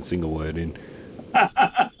freaking single word in.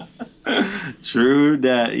 True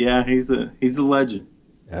that. Yeah, he's a legend.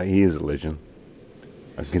 He is a legend.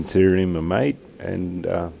 I consider him a mate and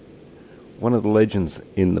one of the legends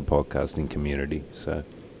in the podcasting community. So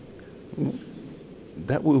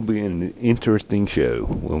that will be an interesting show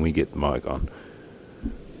when we get the mic on.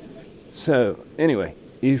 So anyway,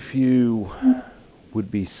 if you would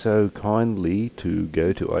be so kindly to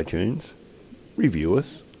go to iTunes, review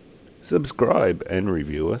us, subscribe and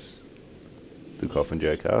review us, the Coffin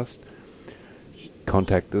Joecast.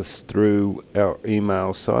 Contact us through our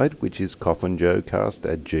email site, which is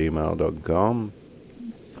coffinjoecast@gmail.com.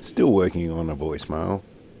 Still working on a voicemail.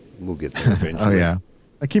 We'll get there eventually. Oh, yeah.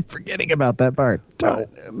 I keep forgetting about that part.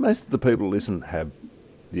 Most of the people who listen have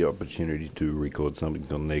the opportunity to record something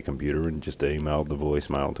on their computer and just email the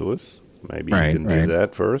voicemail to us. Maybe you can do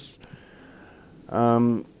that for us.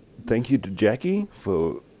 Thank you to Jackie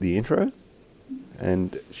for the intro.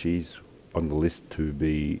 And she's on the list to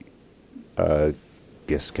be a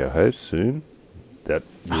guest co-host soon. That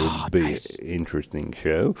will be an interesting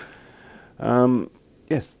show.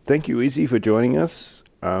 Yes, thank you, Izzy, for joining us.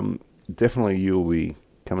 Definitely you'll be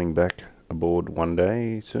coming back aboard one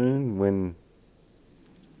day soon when...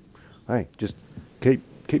 Hey, just keep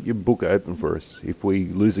your book open for us. If we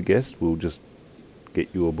lose a guest, we'll just get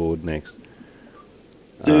you aboard next.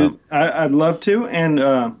 Dude, I'd love to,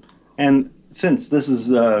 and since this is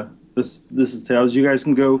Tales, you guys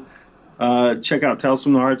can go check out Tales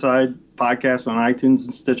from the Hard Side podcast on iTunes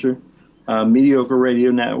and Stitcher, Mediocre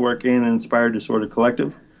Radio Network, and Inspired Disorder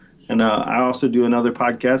Collective. And I also do another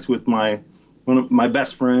podcast with one of my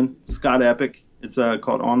best friend, Scott Epic. It's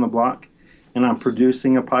called On the Block. And I'm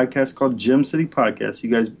producing a podcast called Gem City Podcast. You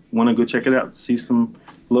guys want to go check it out, see some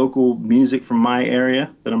local music from my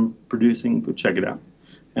area that I'm producing, go check it out.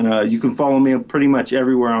 And you can follow me pretty much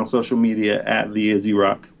everywhere on social media at the Izzy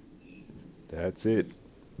Rock. That's it.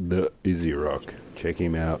 The Izzy Rock. Check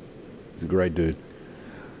him out. He's a great dude.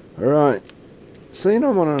 All right. Seeing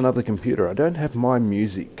I'm on another computer, I don't have my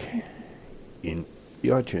music in the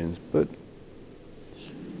iTunes, but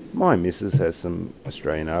my missus has some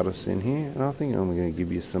Australian artists in here, and I think I'm going to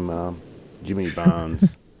give you some Jimmy Barnes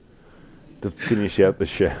to finish out the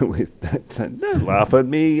show with. Don't laugh at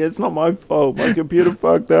me. It's not my fault. My computer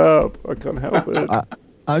fucked up. I can't help it.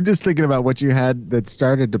 I'm just thinking about what you had that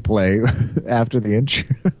started to play after the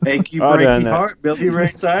intro. Achy Breaky Heart, Billy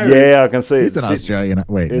Ray Cyrus. Yeah, I can see it. He's an Australian.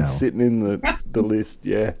 Wait, it's sitting in the list,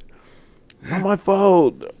 yeah. Not my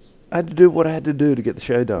fault. I had to do what I had to do to get the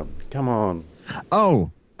show done. Come on.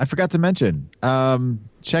 Oh, I forgot to mention,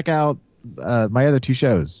 check out my other two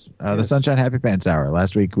shows, the Sunshine Happy Pants Hour.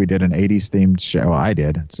 Last week we did an 80s themed show. Well, I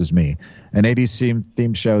did. It's just me. An 80s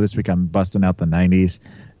themed show. This week I'm busting out the 90s.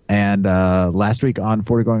 And last week on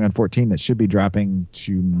 40 Going on 14, that should be dropping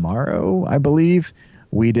tomorrow, I believe,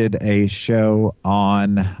 we did a show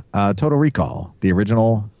on Total Recall, the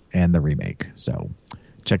original and the remake. So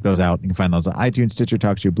check those out. You can find those on iTunes, Stitcher,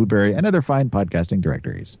 TalkShoe, Blueberry, and other fine podcasting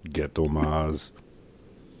directories. Get to Mars.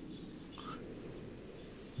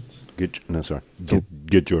 Get your ass to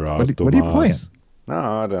Mars. What are you playing? No,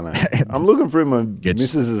 I don't know. I'm looking through my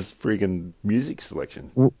missus's freaking music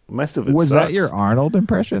selection. Most of it was sucks. that your Arnold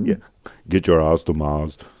impression? Yeah. Get your ass to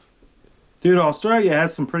Mars. Dude, Australia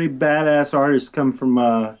has some pretty badass artists come from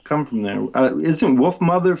there. Isn't Wolf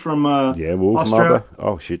Mother from yeah, Wolf Australia? Mother.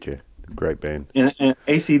 Oh shit, yeah. Great band. And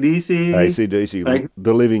AC/DC. AC/DC, Like-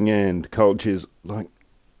 The Living End, Cold Cheers. Like,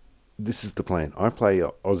 this is the plan. I play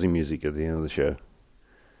Aussie music at the end of the show.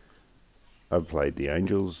 I've played The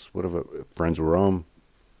Angels, whatever, Friends Were On.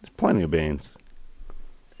 There's plenty of bands.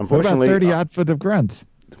 What about Unfortunately, 30 Odd Foot of Grunts?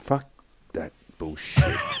 fuck that bullshit.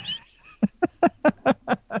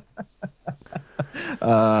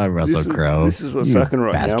 Russell Crowe. This is what's you sucking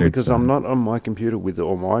right now bastard because son. I'm not on my computer with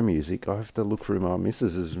all my music. I have to look through my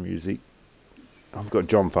missus's music. I've got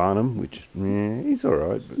John Farnham, which he's all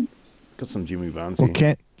right, but got some Jimmy Barnes Well,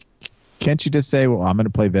 here. can't you just say, well, I'm going to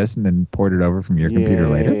play this and then port it over from your computer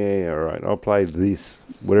later? Yeah, all right. I'll play this.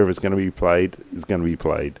 Whatever it's going to be played is going to be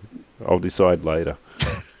played. I'll decide later.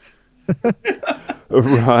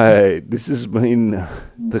 Right. This has been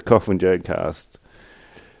the Coffin Joke Cast.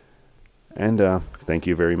 And thank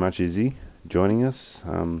you very much, Izzy, joining us.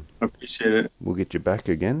 I appreciate it. We'll get you back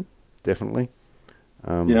again, definitely.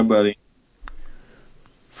 Yeah, buddy.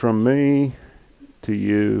 From me to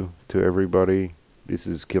you to everybody, this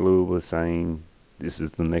is Killer was saying, this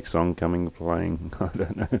is the next song playing. I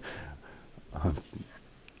don't know.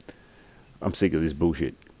 I'm sick of this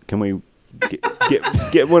bullshit. Can we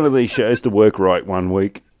get one of these shows to work right one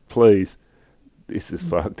week, please? This is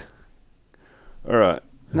fucked. All right.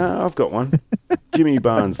 No, I've got one. Jimmy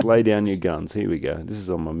Barnes, Lay Down Your Guns. Here we go. This is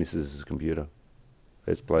on my missus's computer.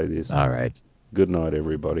 Let's play this. All right. Good night,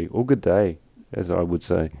 everybody. Or good day, as I would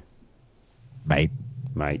say. Mate.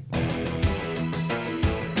 Never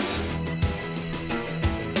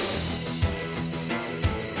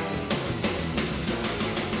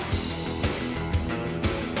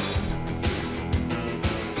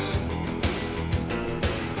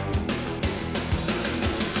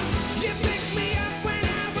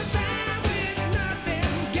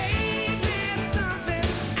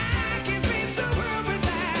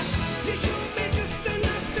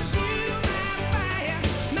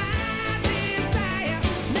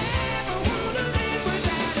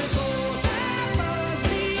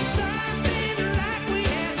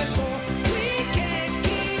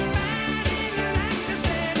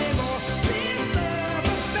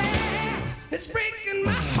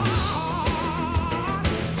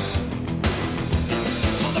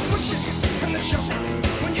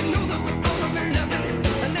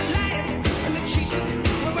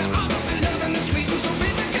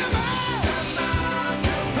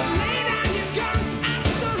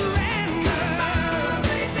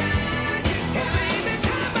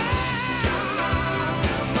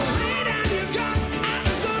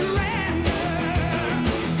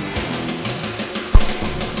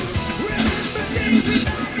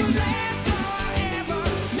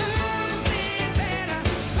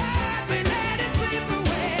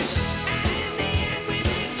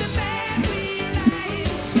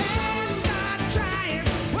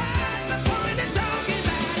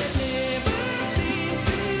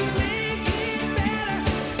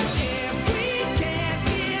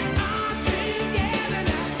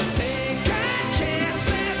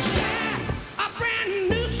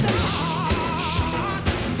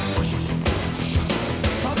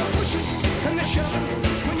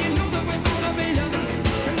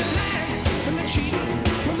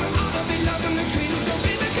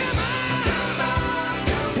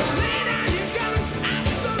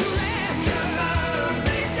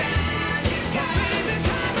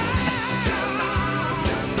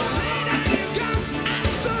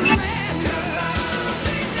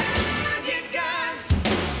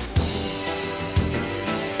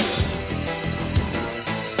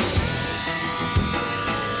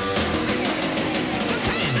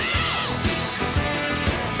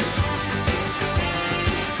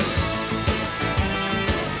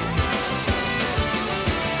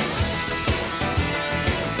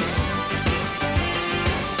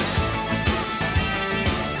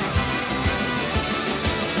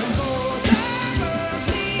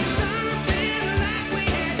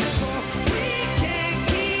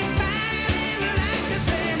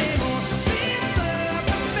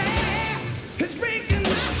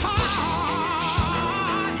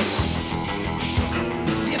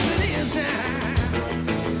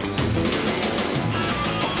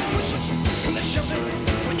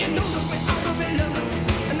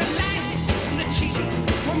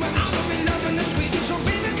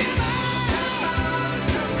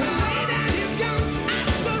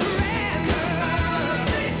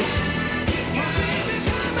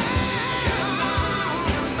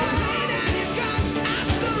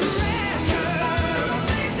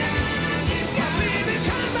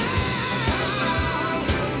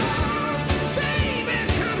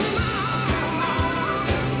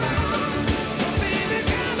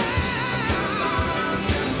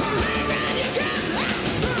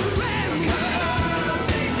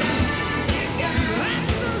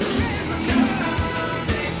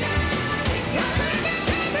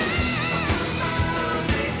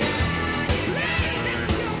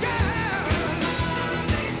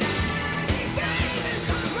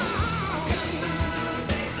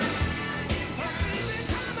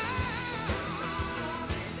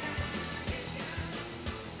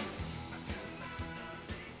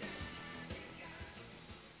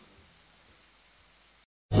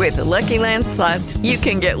With the Lucky Land Slots, you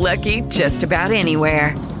can get lucky just about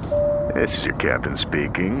anywhere. This is your captain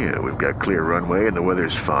speaking. We've got clear runway and the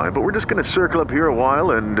weather's fine, but we're just going to circle up here a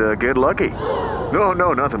while and get lucky.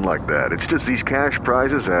 No, nothing like that. It's just these cash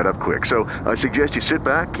prizes add up quick. So I suggest you sit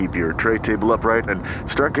back, keep your tray table upright, and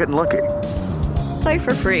start getting lucky. Play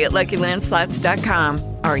for free at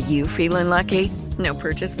LuckyLandSlots.com. Are you feeling lucky? No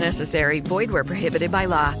purchase necessary. Void where prohibited by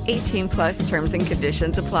law. 18+ terms and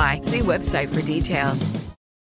conditions apply. See website for details.